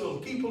things to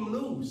them, keep them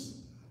loose,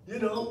 you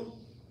know?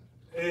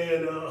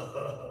 And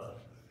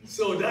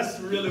so that's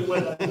really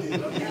what I did.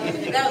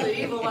 That was an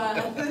evil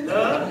laugh.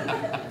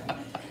 Huh?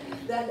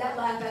 That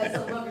laugh had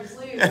something up your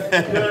sleeve.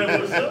 Yeah,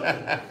 it was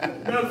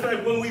something. Matter of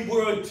fact, when we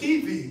were on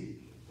TV,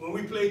 when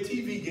we played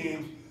TV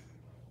games,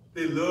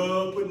 they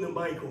loved putting the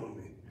mic on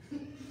me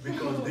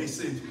because they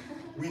said,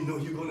 we know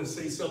you're going to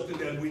say something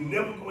that we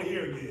never going to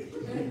hear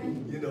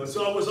again. You know,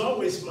 so I was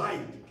always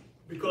mic'd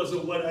because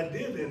of what I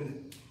did.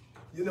 And,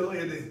 you know,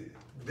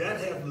 that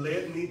have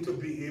led me to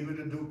be able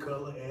to do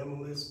color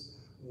analyst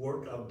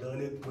work. I've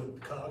done it with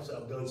Cox.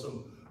 I've done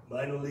some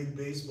minor league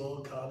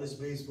baseball, college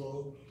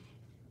baseball.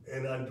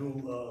 And I'm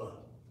doing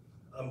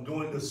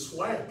the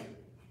SWAC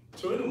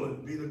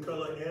tournament, be the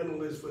color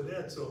analyst for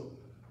that. So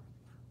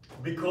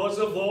because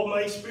of all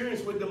my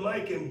experience with the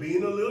mic and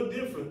being a little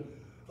different,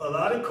 a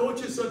lot of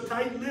coaches are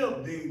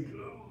tight-lipped.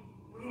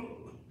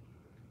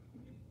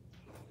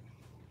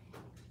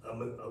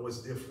 I was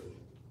different.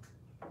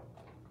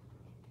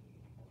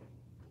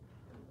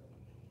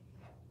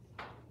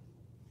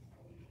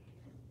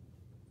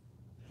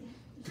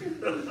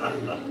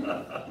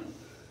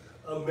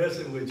 I'm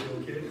messing with you,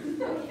 okay?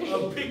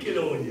 I'm picking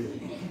on you.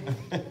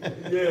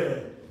 Yeah.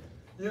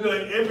 You know,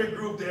 in every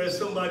group there's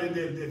somebody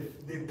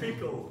that they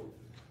pick on.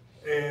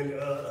 And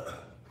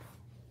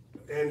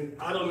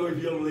I don't know if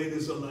young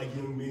ladies are like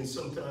young men.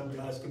 Sometimes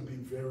guys can be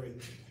very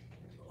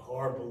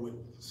horrible with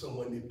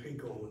someone they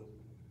pick on.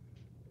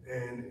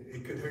 And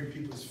it could hurt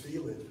people's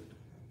feelings.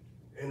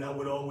 And I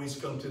would always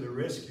come to the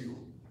rescue.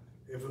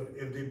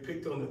 If they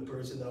picked on the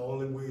person, I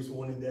always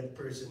wanted that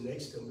person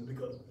next to me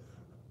because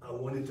I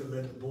wanted to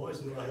let the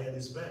boys know I had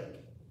his back.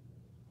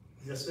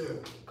 Yes, sir.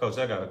 Coach,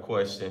 I got a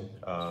question.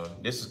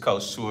 This is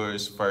Coach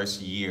Schwartz's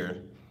first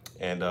year,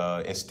 and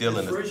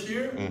instilling the first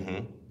year?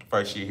 Mm-hmm.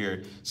 First year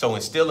here. So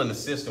instilling the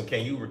system,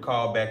 can you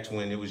recall back to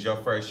when it was your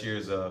first year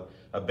as a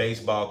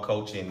baseball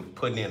coach and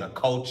putting in a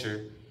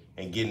culture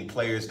and getting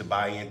players to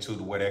buy into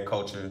to where that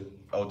culture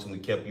ultimately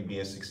kept you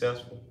being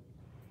successful?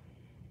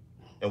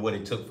 And what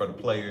it took for the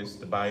players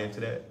to buy into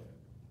that?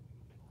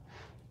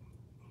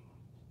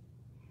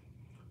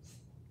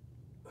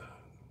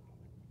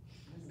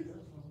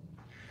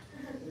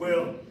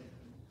 Well,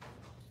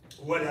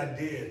 what I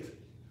did,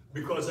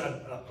 because I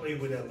played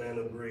with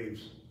Atlanta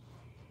Braves,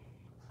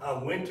 I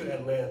went to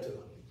Atlanta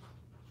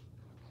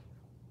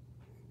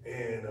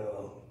and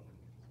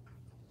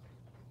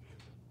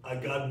I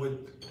got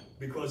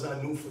because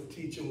I knew for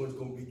teaching was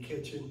going to be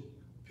catching,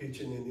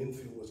 pitching, and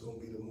infield was going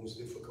to be the most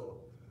difficult.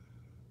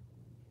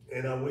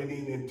 And I went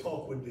in and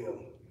talked with them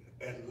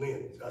at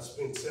length. I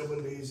spent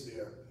 7 days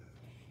there.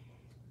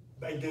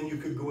 Back then you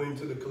could go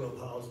into the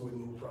clubhouse with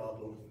no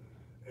problem,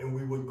 and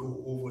we would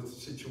go over the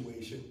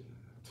situation.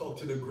 Talk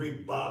to the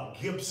great Bob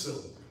Gibson,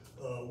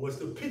 was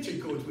the pitching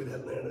coach with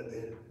Atlanta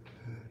then.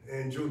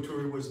 And Joe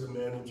Torre was the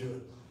manager.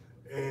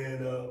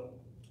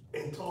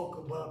 And talk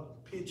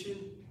about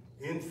pitching,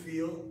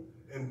 infield,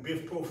 and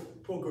Biff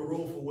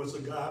Prokhorov was the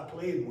guy I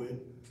played with,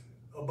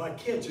 about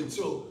catching.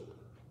 So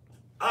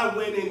I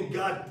went and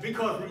got,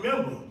 because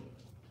remember,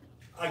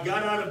 I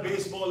got out of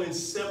baseball in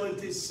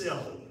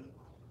 '77.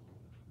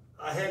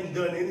 I hadn't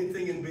done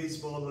anything in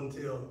baseball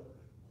until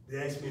they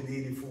asked me in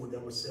 '84,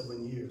 that was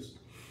 7 years.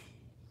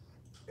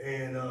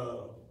 And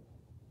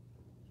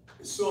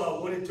so I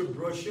wanted to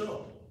brush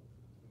up.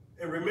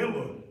 And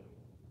remember,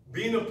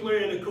 being a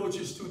player and a coach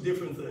is two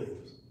different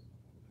things.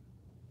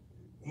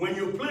 When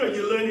you're a player,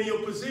 you're learning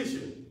your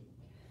position.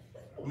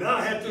 Now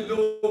I had to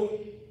know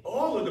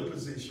all of the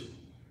position.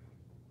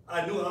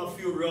 I knew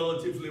outfield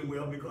relatively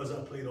well because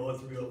I played all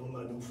three of them.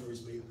 I knew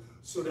first base.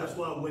 So that's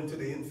why I went to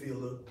the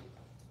infielder,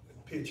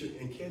 pitcher,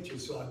 and catcher,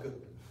 so I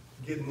could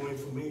get more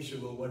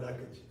information on what I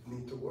could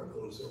need to work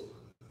on. So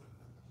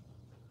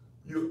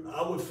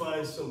I would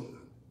find some,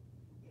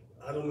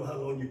 I don't know how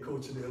long you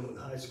coach it on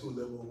high school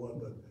level or what,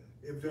 but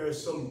if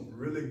there's some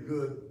really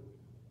good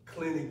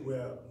clinic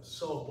where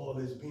softball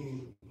is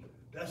being,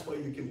 that's where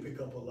you can pick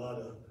up a lot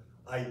of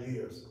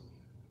ideas.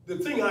 The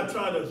thing I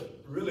try to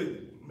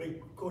really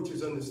make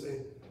coaches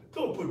understand,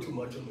 don't put too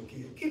much on the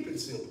kid. Keep it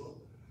simple.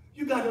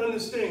 You got to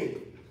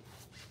understand,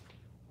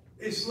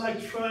 it's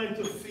like trying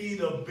to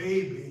feed a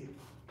baby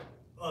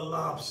a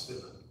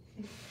lobster.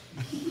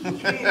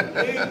 Ain't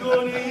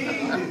gonna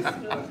eat it.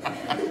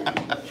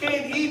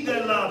 Can't eat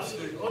that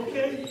lobster,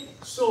 okay?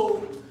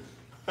 So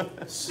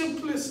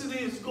simplicity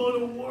is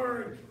gonna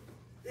work.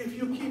 If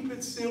you keep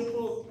it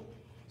simple,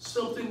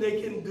 something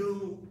they can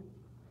do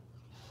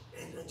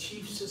and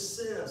achieve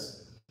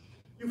success.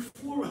 You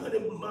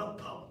 400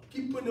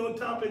 keep putting it on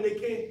top and they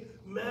can't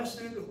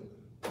master it,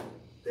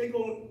 they're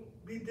gonna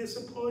be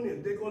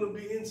disappointed. They're gonna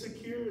be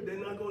insecure. They're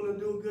not gonna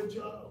do a good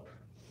job.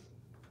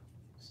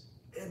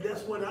 And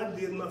that's what I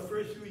did in my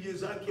first few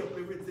years. I kept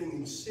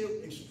everything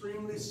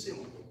extremely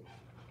simple.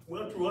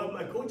 Well, throughout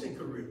my coaching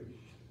career,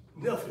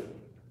 nothing.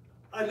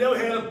 I never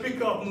had a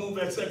pickoff move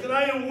at second.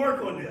 I didn't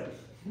work on that.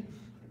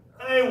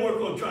 I ain't work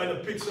on trying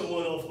to pick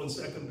someone off on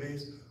second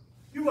base.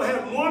 You're gonna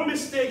have more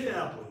mistakes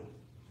happen.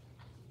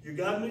 You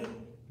got me?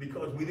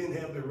 Because we didn't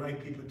have the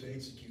right people to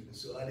execute it,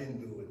 so I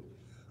didn't do it.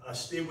 I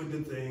stayed with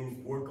the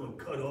thing, work on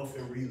cutoff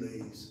and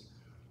relays,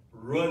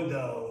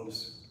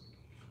 rundowns,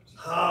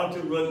 how to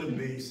run the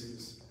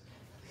bases,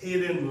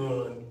 hit and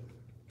run.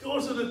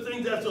 Those are the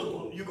things that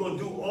you're going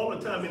to do all the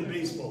time in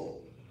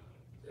baseball.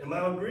 Am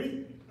I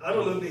agree? I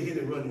don't know if they hit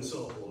and run in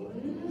softball.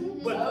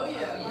 But, Oh,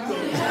 yeah.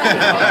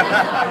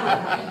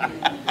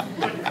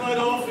 But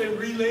cutoff and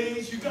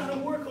relays, you got to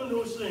work on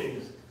those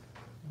things.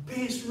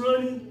 Base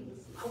running,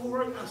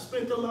 I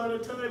spent a lot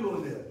of time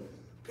on that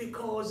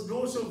because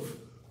those are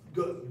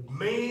the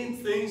main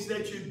things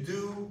that you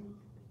do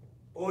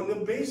on the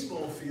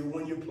baseball field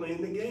when you're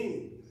playing the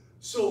game.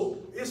 So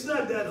it's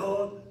not that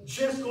hard.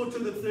 Just go to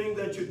the thing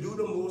that you do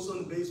the most on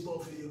the baseball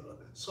field,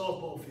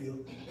 softball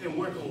field, and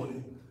work on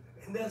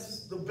it. And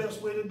that's the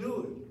best way to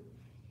do it.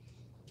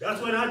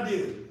 That's what I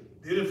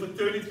did. Did it for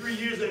 33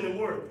 years and it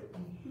worked.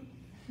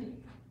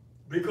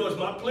 Because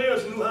my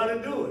players knew how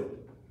to do it.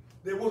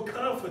 They were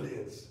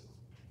confident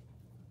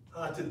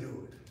how to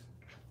do it.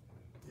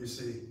 You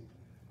see?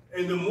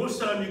 And the most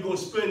time you're going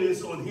to spend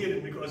is on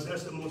hitting because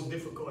that's the most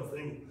difficult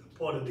thing,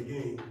 part of the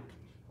game.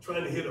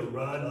 Trying to hit a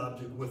round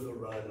object with a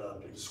round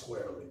object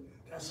squarely.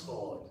 That's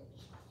hard.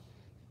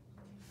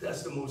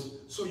 That's the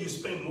most, so you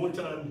spend more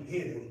time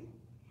hitting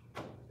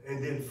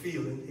and then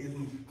feeling,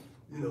 hitting,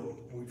 you know,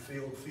 we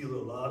feel a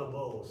lot of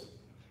balls.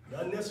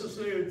 Not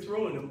necessarily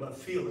throwing them, but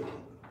feeling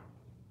them.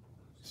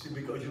 See,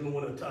 because you don't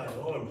want to tie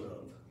the arms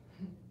up.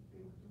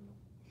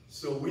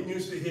 So we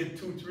used to hit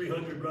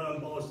 200-300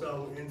 ground balls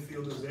down with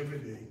infielders every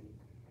day,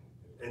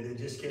 and they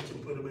just catch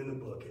and put them in the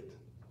bucket.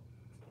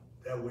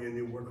 That way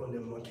they work on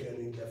their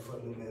mechanics, their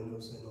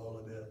fundamentals, and all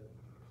of that.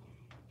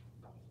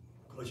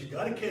 Because you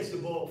got to catch the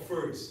ball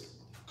first.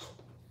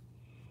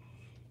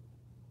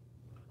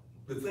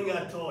 The thing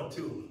I taught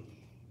too,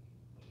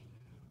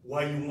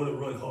 why you want to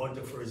run hard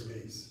to first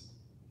base.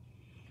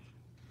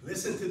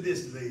 Listen to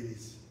this,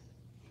 ladies.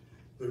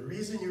 The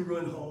reason you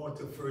run hard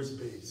to first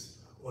base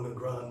on a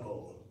ground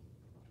ball,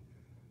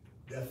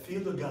 that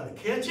fielder got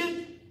to catch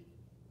it,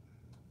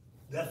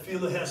 that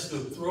fielder has to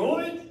throw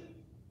it,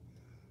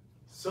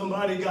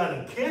 somebody got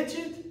to catch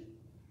it,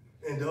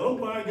 and the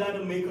umpire got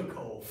to make a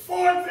call.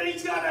 4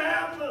 things got to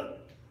happen.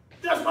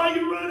 That's why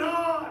you run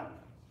hard.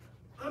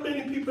 How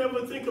many people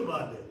ever think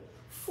about that?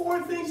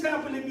 4 things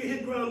happen if you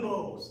hit ground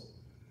balls.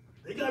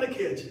 They got to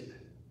catch it.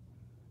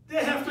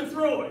 They have to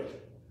throw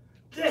it.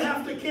 They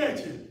have to catch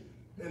it.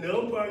 And the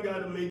umpire got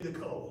to make the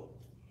call.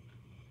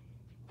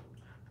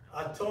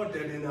 I taught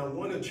that and I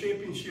won a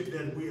championship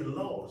that we had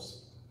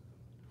lost.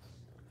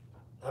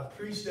 I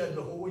preached that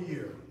the whole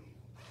year.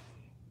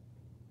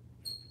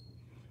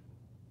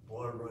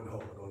 Boy, run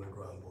hard on the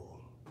ground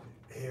ball.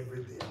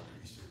 Every day I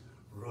preached it.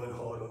 Run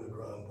hard on the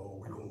ground ball.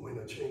 We're going to win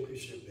a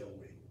championship that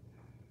way.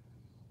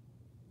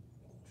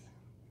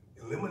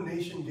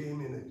 Elimination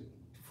game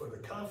for the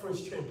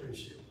conference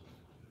championship.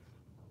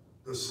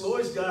 The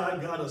slowest guy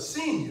got a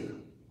senior.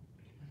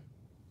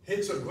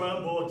 Hits a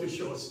ground ball to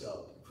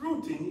shortstop.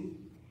 Routine.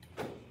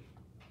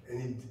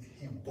 And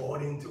he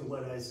bought into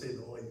what I said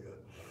all year.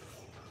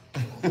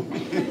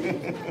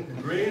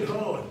 Ran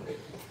hard.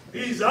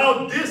 He's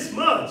out this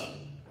much.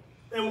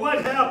 And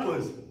what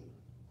happens?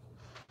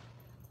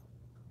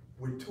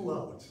 With 2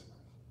 outs,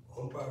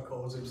 umpire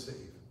calls him safe.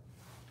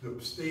 The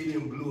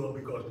stadium blew up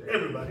because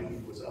everybody knew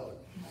he was out.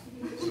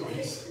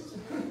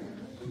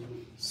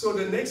 So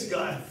the next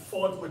guy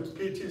fought with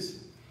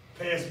pitches,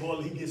 pass ball,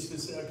 he gets to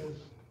second,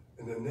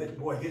 and the next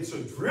boy hits a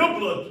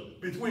dribbler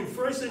between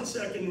first and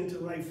second into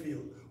right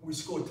field. We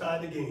scored,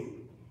 tied the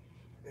game,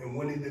 and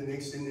won it the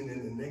next inning,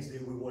 and the next day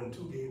we won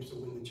 2 games to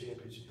win the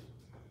championship.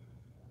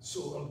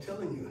 So I'm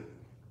telling you,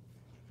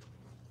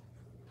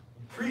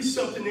 preach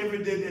something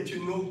every day that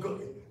you know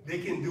they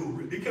can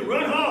do. They can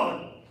run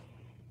hard.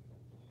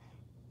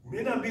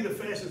 May not be the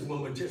fastest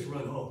one, but just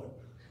run hard.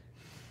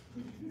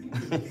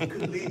 It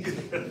could lead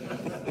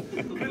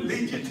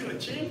you to a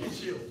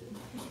championship.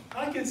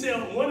 I can say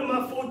one of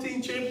my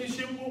 14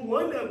 championships were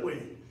won that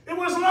way. It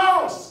was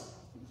lost,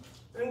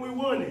 and we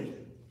won it.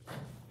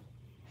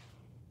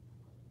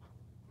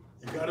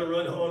 You got to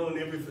run hard on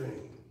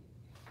everything.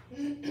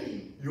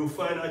 You'll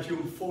find out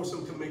you'll force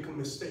them to make a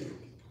mistake.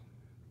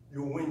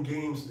 You'll win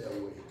games that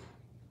way.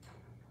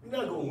 You're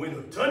not going to win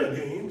a ton of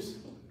games,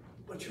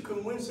 but you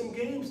can win some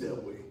games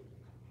that way.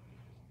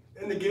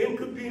 And the game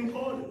could be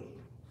important.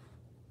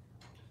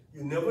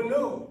 You never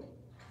know.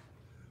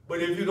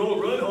 But if you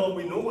don't run hard,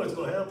 we know what's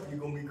going to happen. You're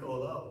going to be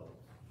called out.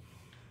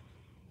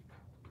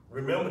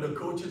 Remember, the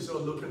coaches are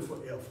looking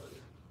for effort.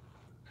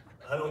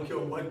 I don't care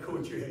what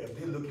coach you have,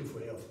 they're looking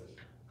for effort.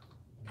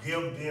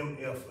 Give them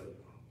effort.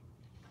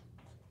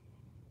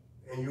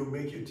 And you'll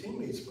make your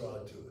teammates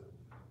proud too.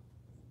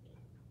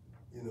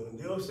 You know,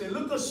 they'll say,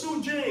 look at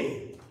Sue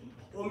Jane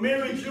or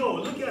Mary Jo.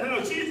 Look at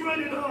her, she's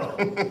running hard.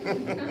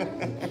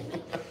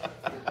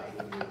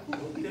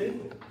 Okay?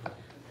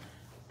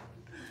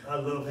 I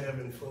love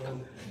having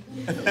fun.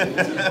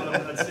 That's why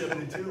I'm not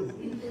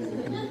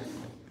 72.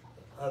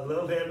 I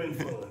love having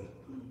fun.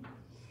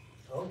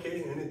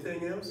 Okay,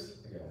 anything else?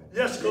 Yeah.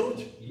 Yes,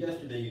 Coach?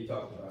 Yesterday you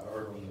talked about, I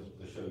heard on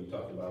the show, you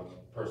talked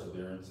about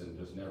perseverance and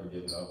just never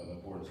giving up and the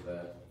importance of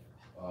that.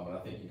 And I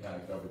think you kind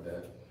of covered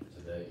that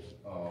today.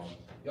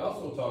 You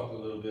also talked a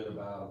little bit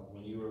about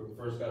when you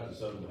first got to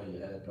Southern, how you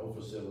had no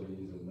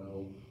facilities and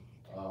none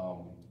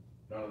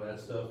of that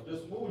stuff.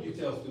 Just what would you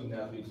tell student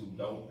athletes who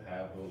don't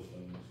have those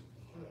things?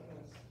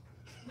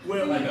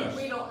 Well, Like us.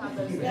 We don't have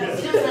those Yes.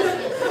 things.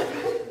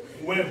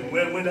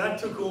 When I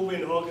took over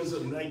in August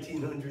of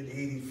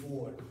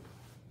 1984,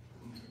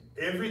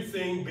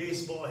 everything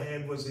baseball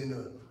had was in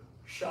a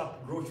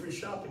grocery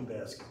shopping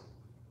basket.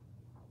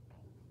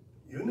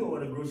 You know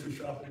what a grocery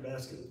shopping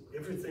basket,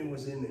 everything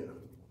was in there.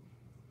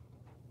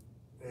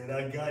 And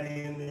I got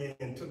in there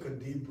and took a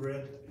deep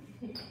breath.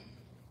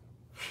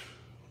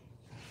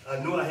 I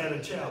knew I had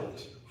a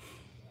challenge.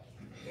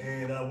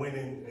 And I went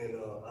in, and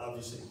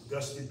obviously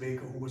Dusty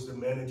Baker, who was the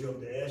manager of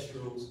the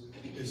Astros,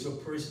 is a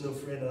personal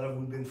friend.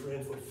 We've been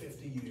friends for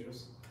 50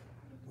 years.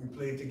 We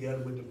played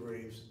together with the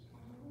Braves.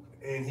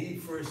 And the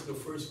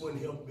first one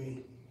helped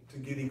me to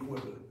get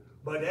equipment.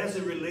 But as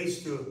it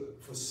relates to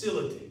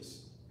facilities,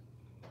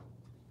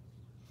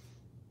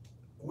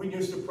 we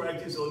used to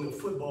practice on the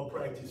football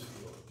practice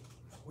field.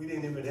 We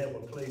didn't even have a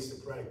place to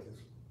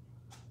practice.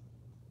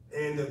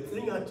 And the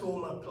thing I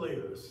told my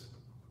players,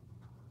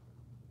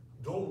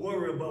 don't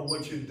worry about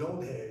what you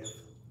don't have.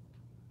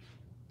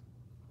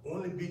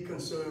 Only be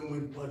concerned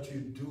with what you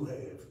do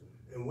have.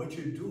 And what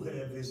you do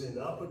have is an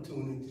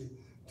opportunity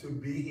to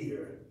be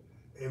here.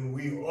 And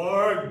we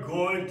are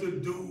going to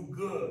do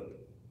good.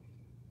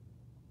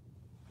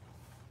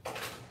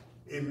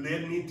 It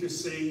led me to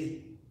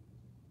say,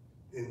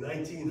 in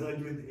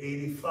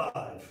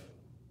 1985,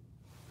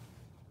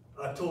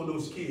 I told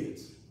those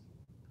kids,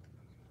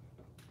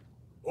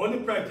 on the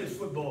practice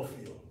football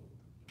field,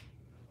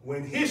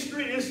 when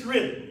history is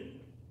written,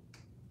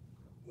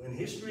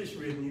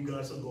 you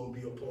guys are going to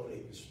be a part of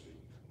history.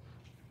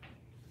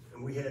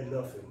 And we had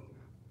nothing.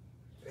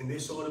 And they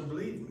sort of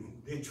believed me.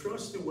 They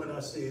trusted what I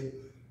said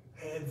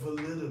had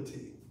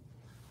validity.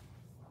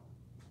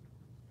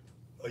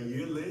 A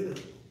year later,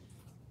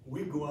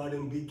 we go out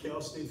and beat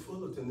Cal State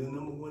Fullerton, the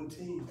 #1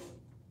 team.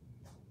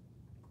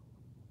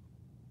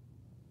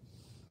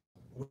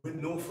 With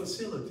no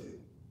facility.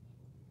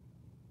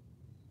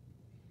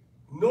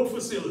 No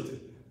facility.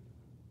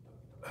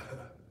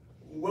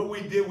 What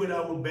we did with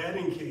our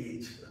batting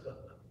cage,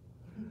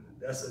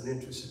 that's an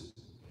interesting.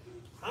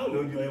 I don't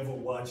know if you ever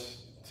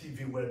watched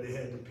TV where they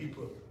had the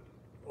people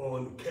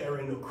on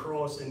carrying a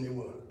cross and they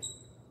were.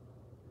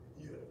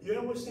 You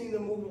ever seen the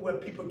movie where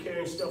people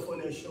carrying stuff on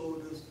their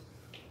shoulders?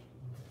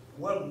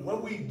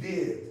 what we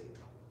did,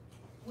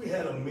 we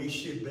had a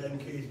makeshift batting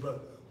cage,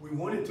 but we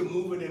wanted to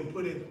move it and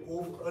put it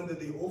over under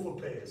the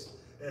overpass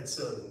at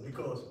Southern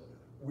because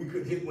we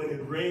could hit when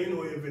it rained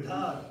or if it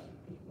hot,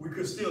 we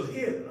could still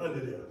hit under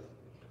there.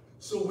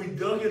 So we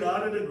dug it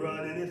out of the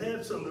ground and it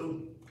had some little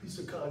piece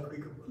of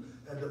concrete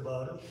at the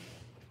bottom.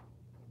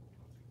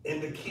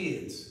 And the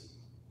kids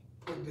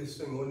put this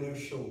thing on their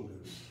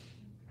shoulders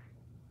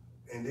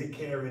and they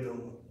carried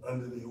them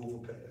under the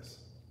overpass.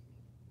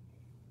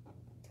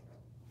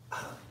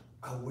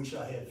 I wish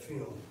I had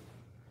film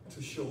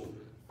to show.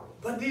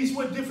 But these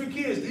were different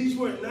kids. These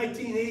were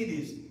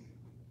 1980s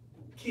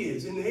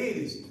kids in the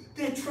 80s.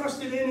 They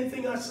trusted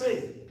anything I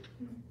said.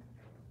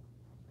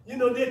 You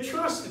know, they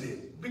trusted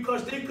it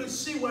because they could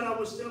see what I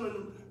was telling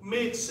them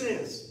made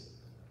sense.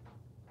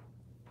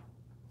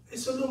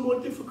 It's a little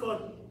more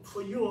difficult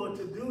for you all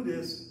to do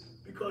this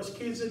because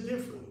kids are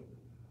different.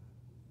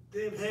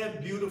 They've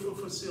had beautiful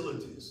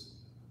facilities,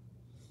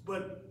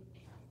 but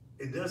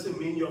it doesn't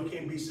mean y'all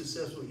can't be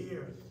successful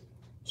here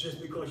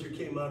just because you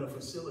came out of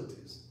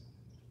facilities.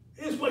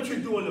 It's what you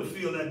do in the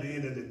field at the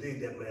end of the day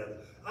that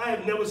matters. I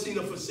have never seen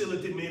a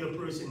facility made a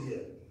person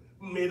yet,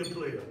 made a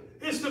player.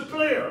 It's the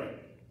player.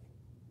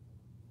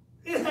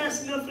 It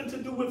has nothing to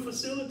do with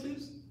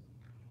facilities.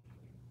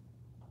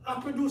 I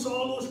produce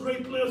all those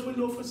great players with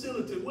no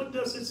facility. What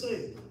does it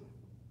say?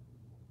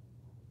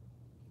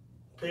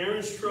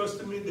 Parents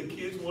trusted me, the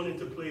kids wanted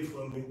to play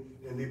for me,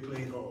 and they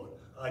played hard.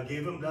 I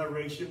gave them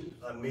direction,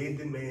 I made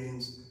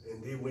demands,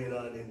 and they went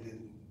out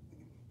and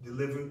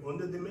delivered on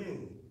the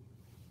demand.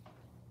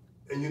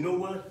 And you know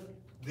what?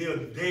 They're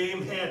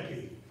damn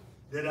happy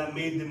that I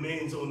made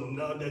demands on them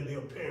now that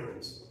they're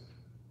parents,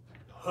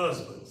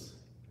 husbands,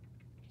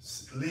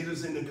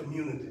 leaders in the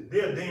community.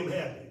 They're damn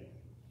happy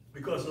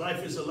because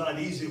life is a lot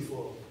easier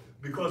for them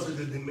because of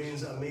the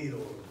demands I made on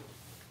them.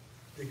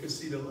 They can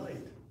see the light.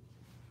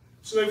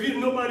 So if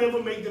nobody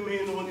ever make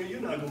demand on you, you're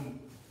not going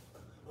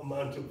to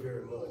amount to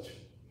very much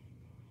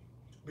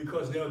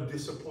because there are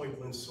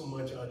disappointments so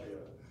much out there.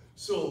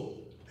 So,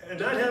 and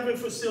not having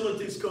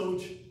facilities,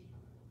 coach,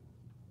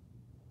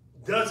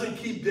 doesn't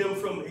keep them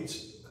from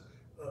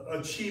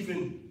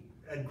achieving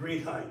at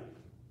great height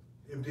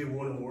if they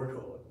want to work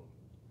hard.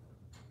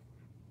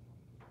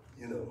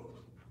 You know.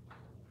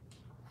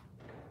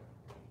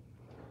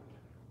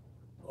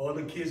 All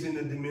the kids in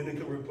the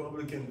Dominican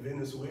Republic and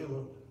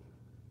Venezuela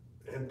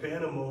and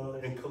Panama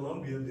and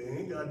Colombia, they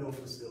ain't got no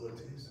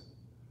facilities.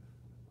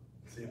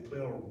 They play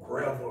on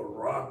gravel,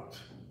 rock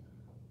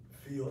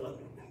field.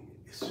 I mean,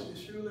 it's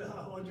really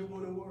how hard you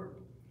want to work.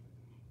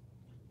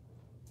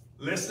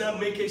 Let's not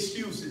make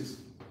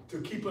excuses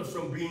to keep us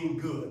from being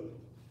good.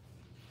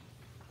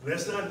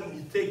 Let's not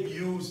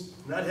use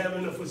not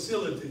having a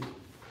facility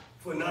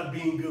for not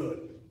being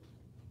good.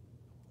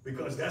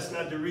 Because that's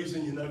not the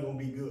reason you're not going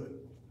to be good.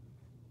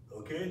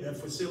 Okay? That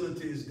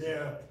facility is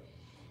there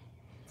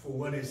for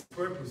what its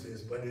purpose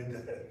is, but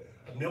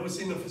I've never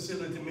seen a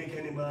facility make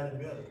anybody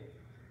better.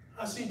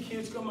 I've seen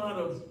kids come out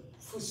of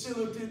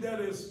facility that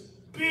is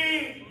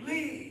big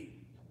league.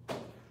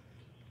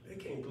 They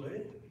can't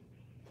play.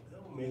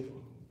 That don't make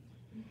them.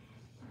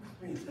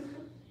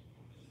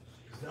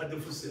 It's not the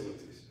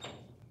facilities.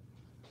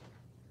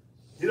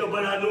 You know,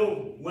 but I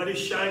know what is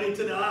shining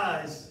to the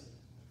eyes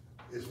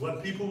is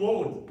what people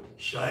want.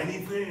 Shiny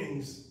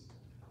things.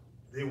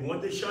 They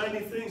want the shiny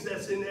things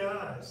that's in their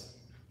eyes.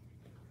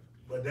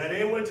 But that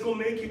ain't what's gonna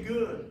make you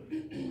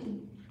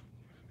good.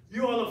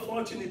 You all are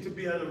fortunate to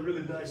be at a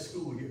really nice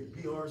school here,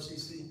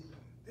 BRCC.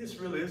 This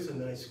really is a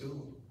nice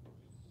school.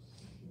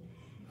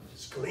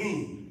 It's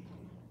clean,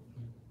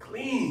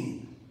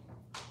 clean,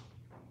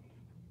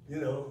 you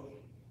know.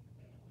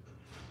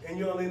 And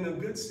y'all in a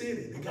good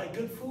city. They got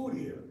good food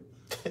here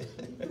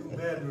in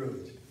Baton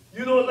Rouge.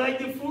 You don't like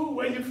the food?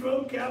 Where you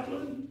from,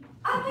 Kaplan?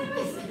 I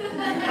didn't say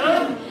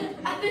Huh?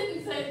 I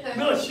didn't say that.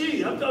 No,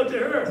 she. I'm talking to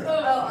her. Oh,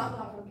 I'm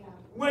not from Cal.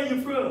 Where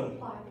you from?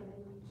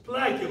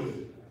 Plaquemine.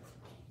 Plaquemine.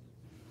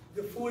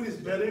 The food is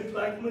better in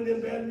Plaquemine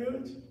than Baton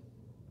Rouge?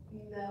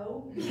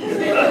 No.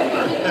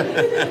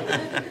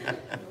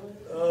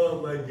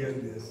 Oh my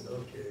goodness.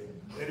 Okay.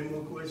 Any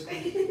more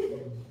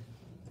questions?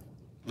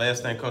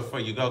 Last thing, Coach, before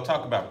you go,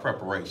 talk about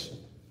preparation.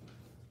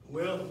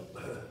 Well,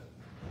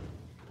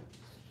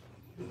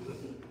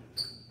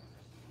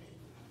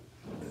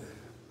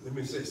 let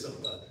me say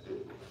something about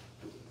it.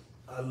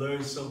 I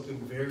learned something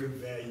very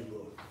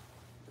valuable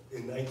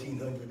in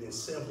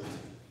 1970.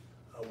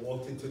 I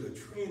walked into the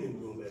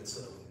training room at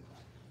Southern,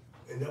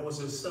 and there was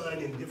a sign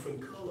in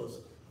different colors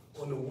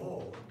on the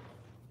wall.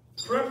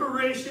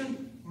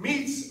 Preparation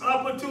meets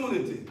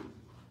opportunity.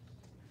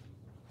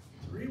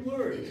 3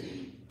 words.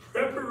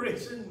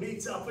 Preparation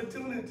meets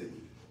opportunity.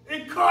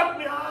 It caught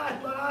my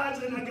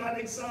eyes, and I got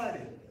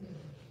excited.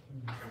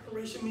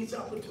 Preparation meets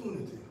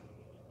opportunity.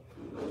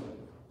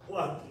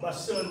 Well, my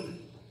son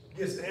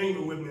gets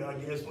angry with me, I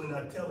guess, when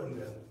I tell him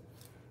that.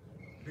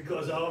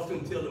 Because I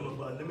often tell him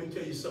about, let me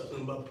tell you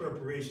something about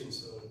preparation,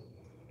 son.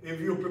 If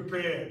you're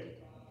prepared,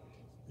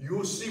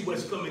 you'll see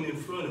what's coming in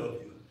front of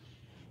you.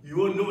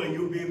 You'll know and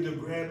you'll be able to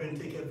grab and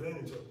take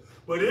advantage of.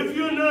 But if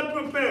you're not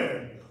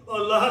prepared, a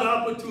lot of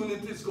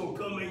opportunities gonna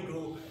come and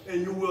go,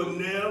 and you will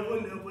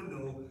never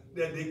know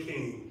that they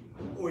came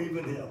or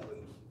even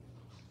happened.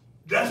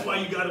 That's why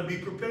you gotta be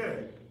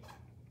prepared.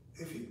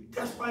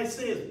 That's why it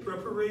says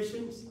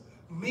preparations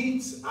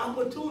meets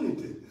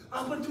opportunity.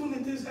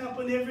 Opportunities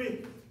happen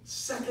every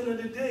second of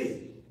the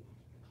day.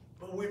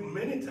 But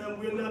many times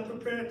we're not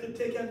prepared to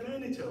take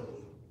advantage of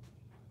them.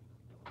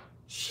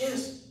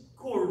 Just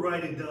go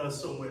write it down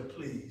somewhere,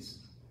 please.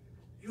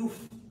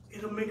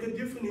 It'll make a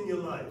difference in your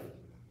life.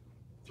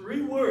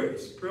 3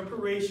 words: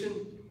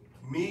 preparation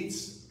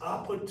meets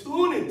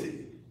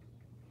opportunity.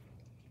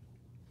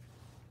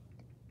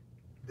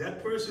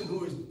 That person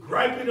who is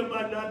griping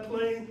about not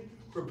playing,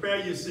 prepare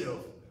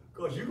yourself,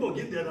 because you're going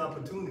to get that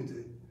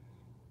opportunity.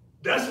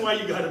 That's why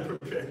you got to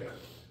prepare.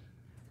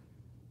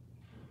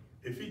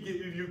 If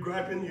you're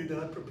griping, you're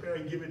not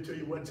prepared, give it to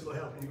you, what's going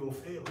to happen? You're going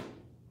to fail.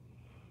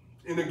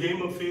 In a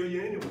game of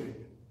failure anyway.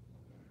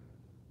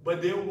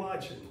 But they're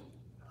watching.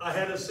 I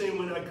had a saying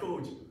when I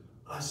coach,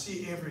 I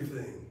see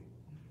everything.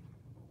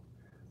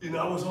 You know,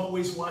 I was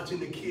always watching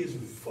the kids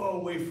far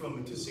away from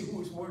it to see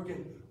who is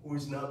working, who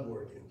is not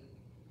working.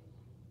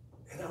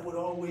 And I would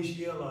always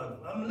yell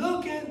out, I'm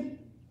looking,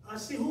 I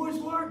see who is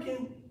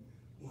working.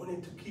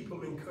 Wanting to keep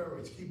them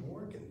encouraged, keep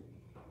working.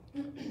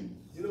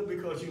 You know,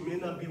 because you may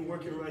not be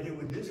working right here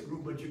with this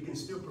group, but you can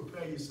still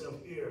prepare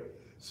yourself here.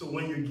 So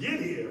when you get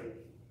here,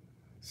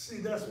 see,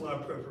 that's why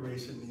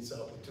preparation meets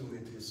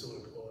opportunity is so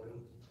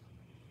important.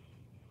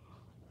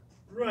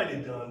 Write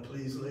it down,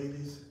 please,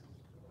 ladies.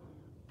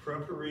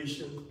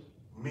 Preparation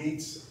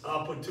meets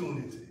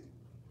opportunity.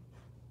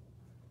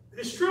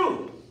 It's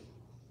true.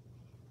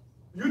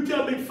 You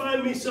tell me,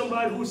 find me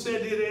somebody who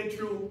said it ain't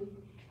true,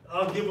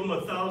 I'll give them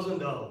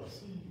 $1,000.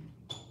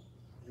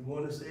 You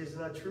want to say it's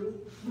not true?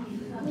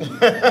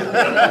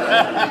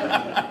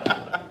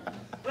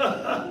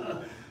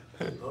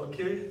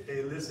 Okay.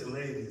 Hey, listen,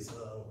 ladies.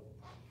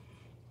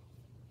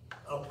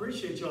 I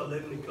appreciate y'all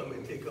letting me come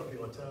and take up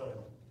your time.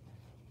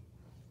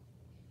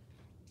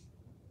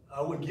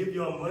 I would give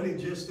y'all money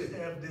just to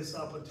have this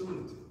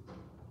opportunity.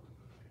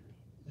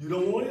 You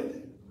don't want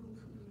it?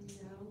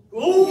 No.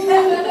 Ooh! I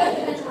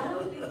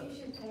don't think you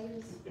should pay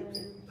us for.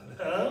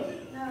 Huh?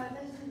 No, that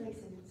doesn't make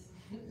sense.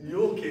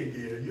 You okay,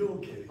 Gary? You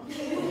okay?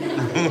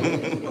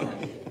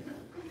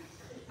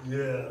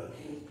 Yeah.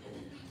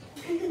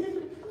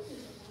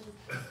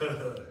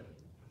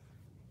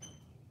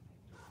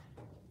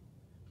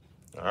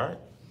 All right.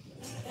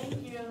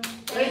 Thank you.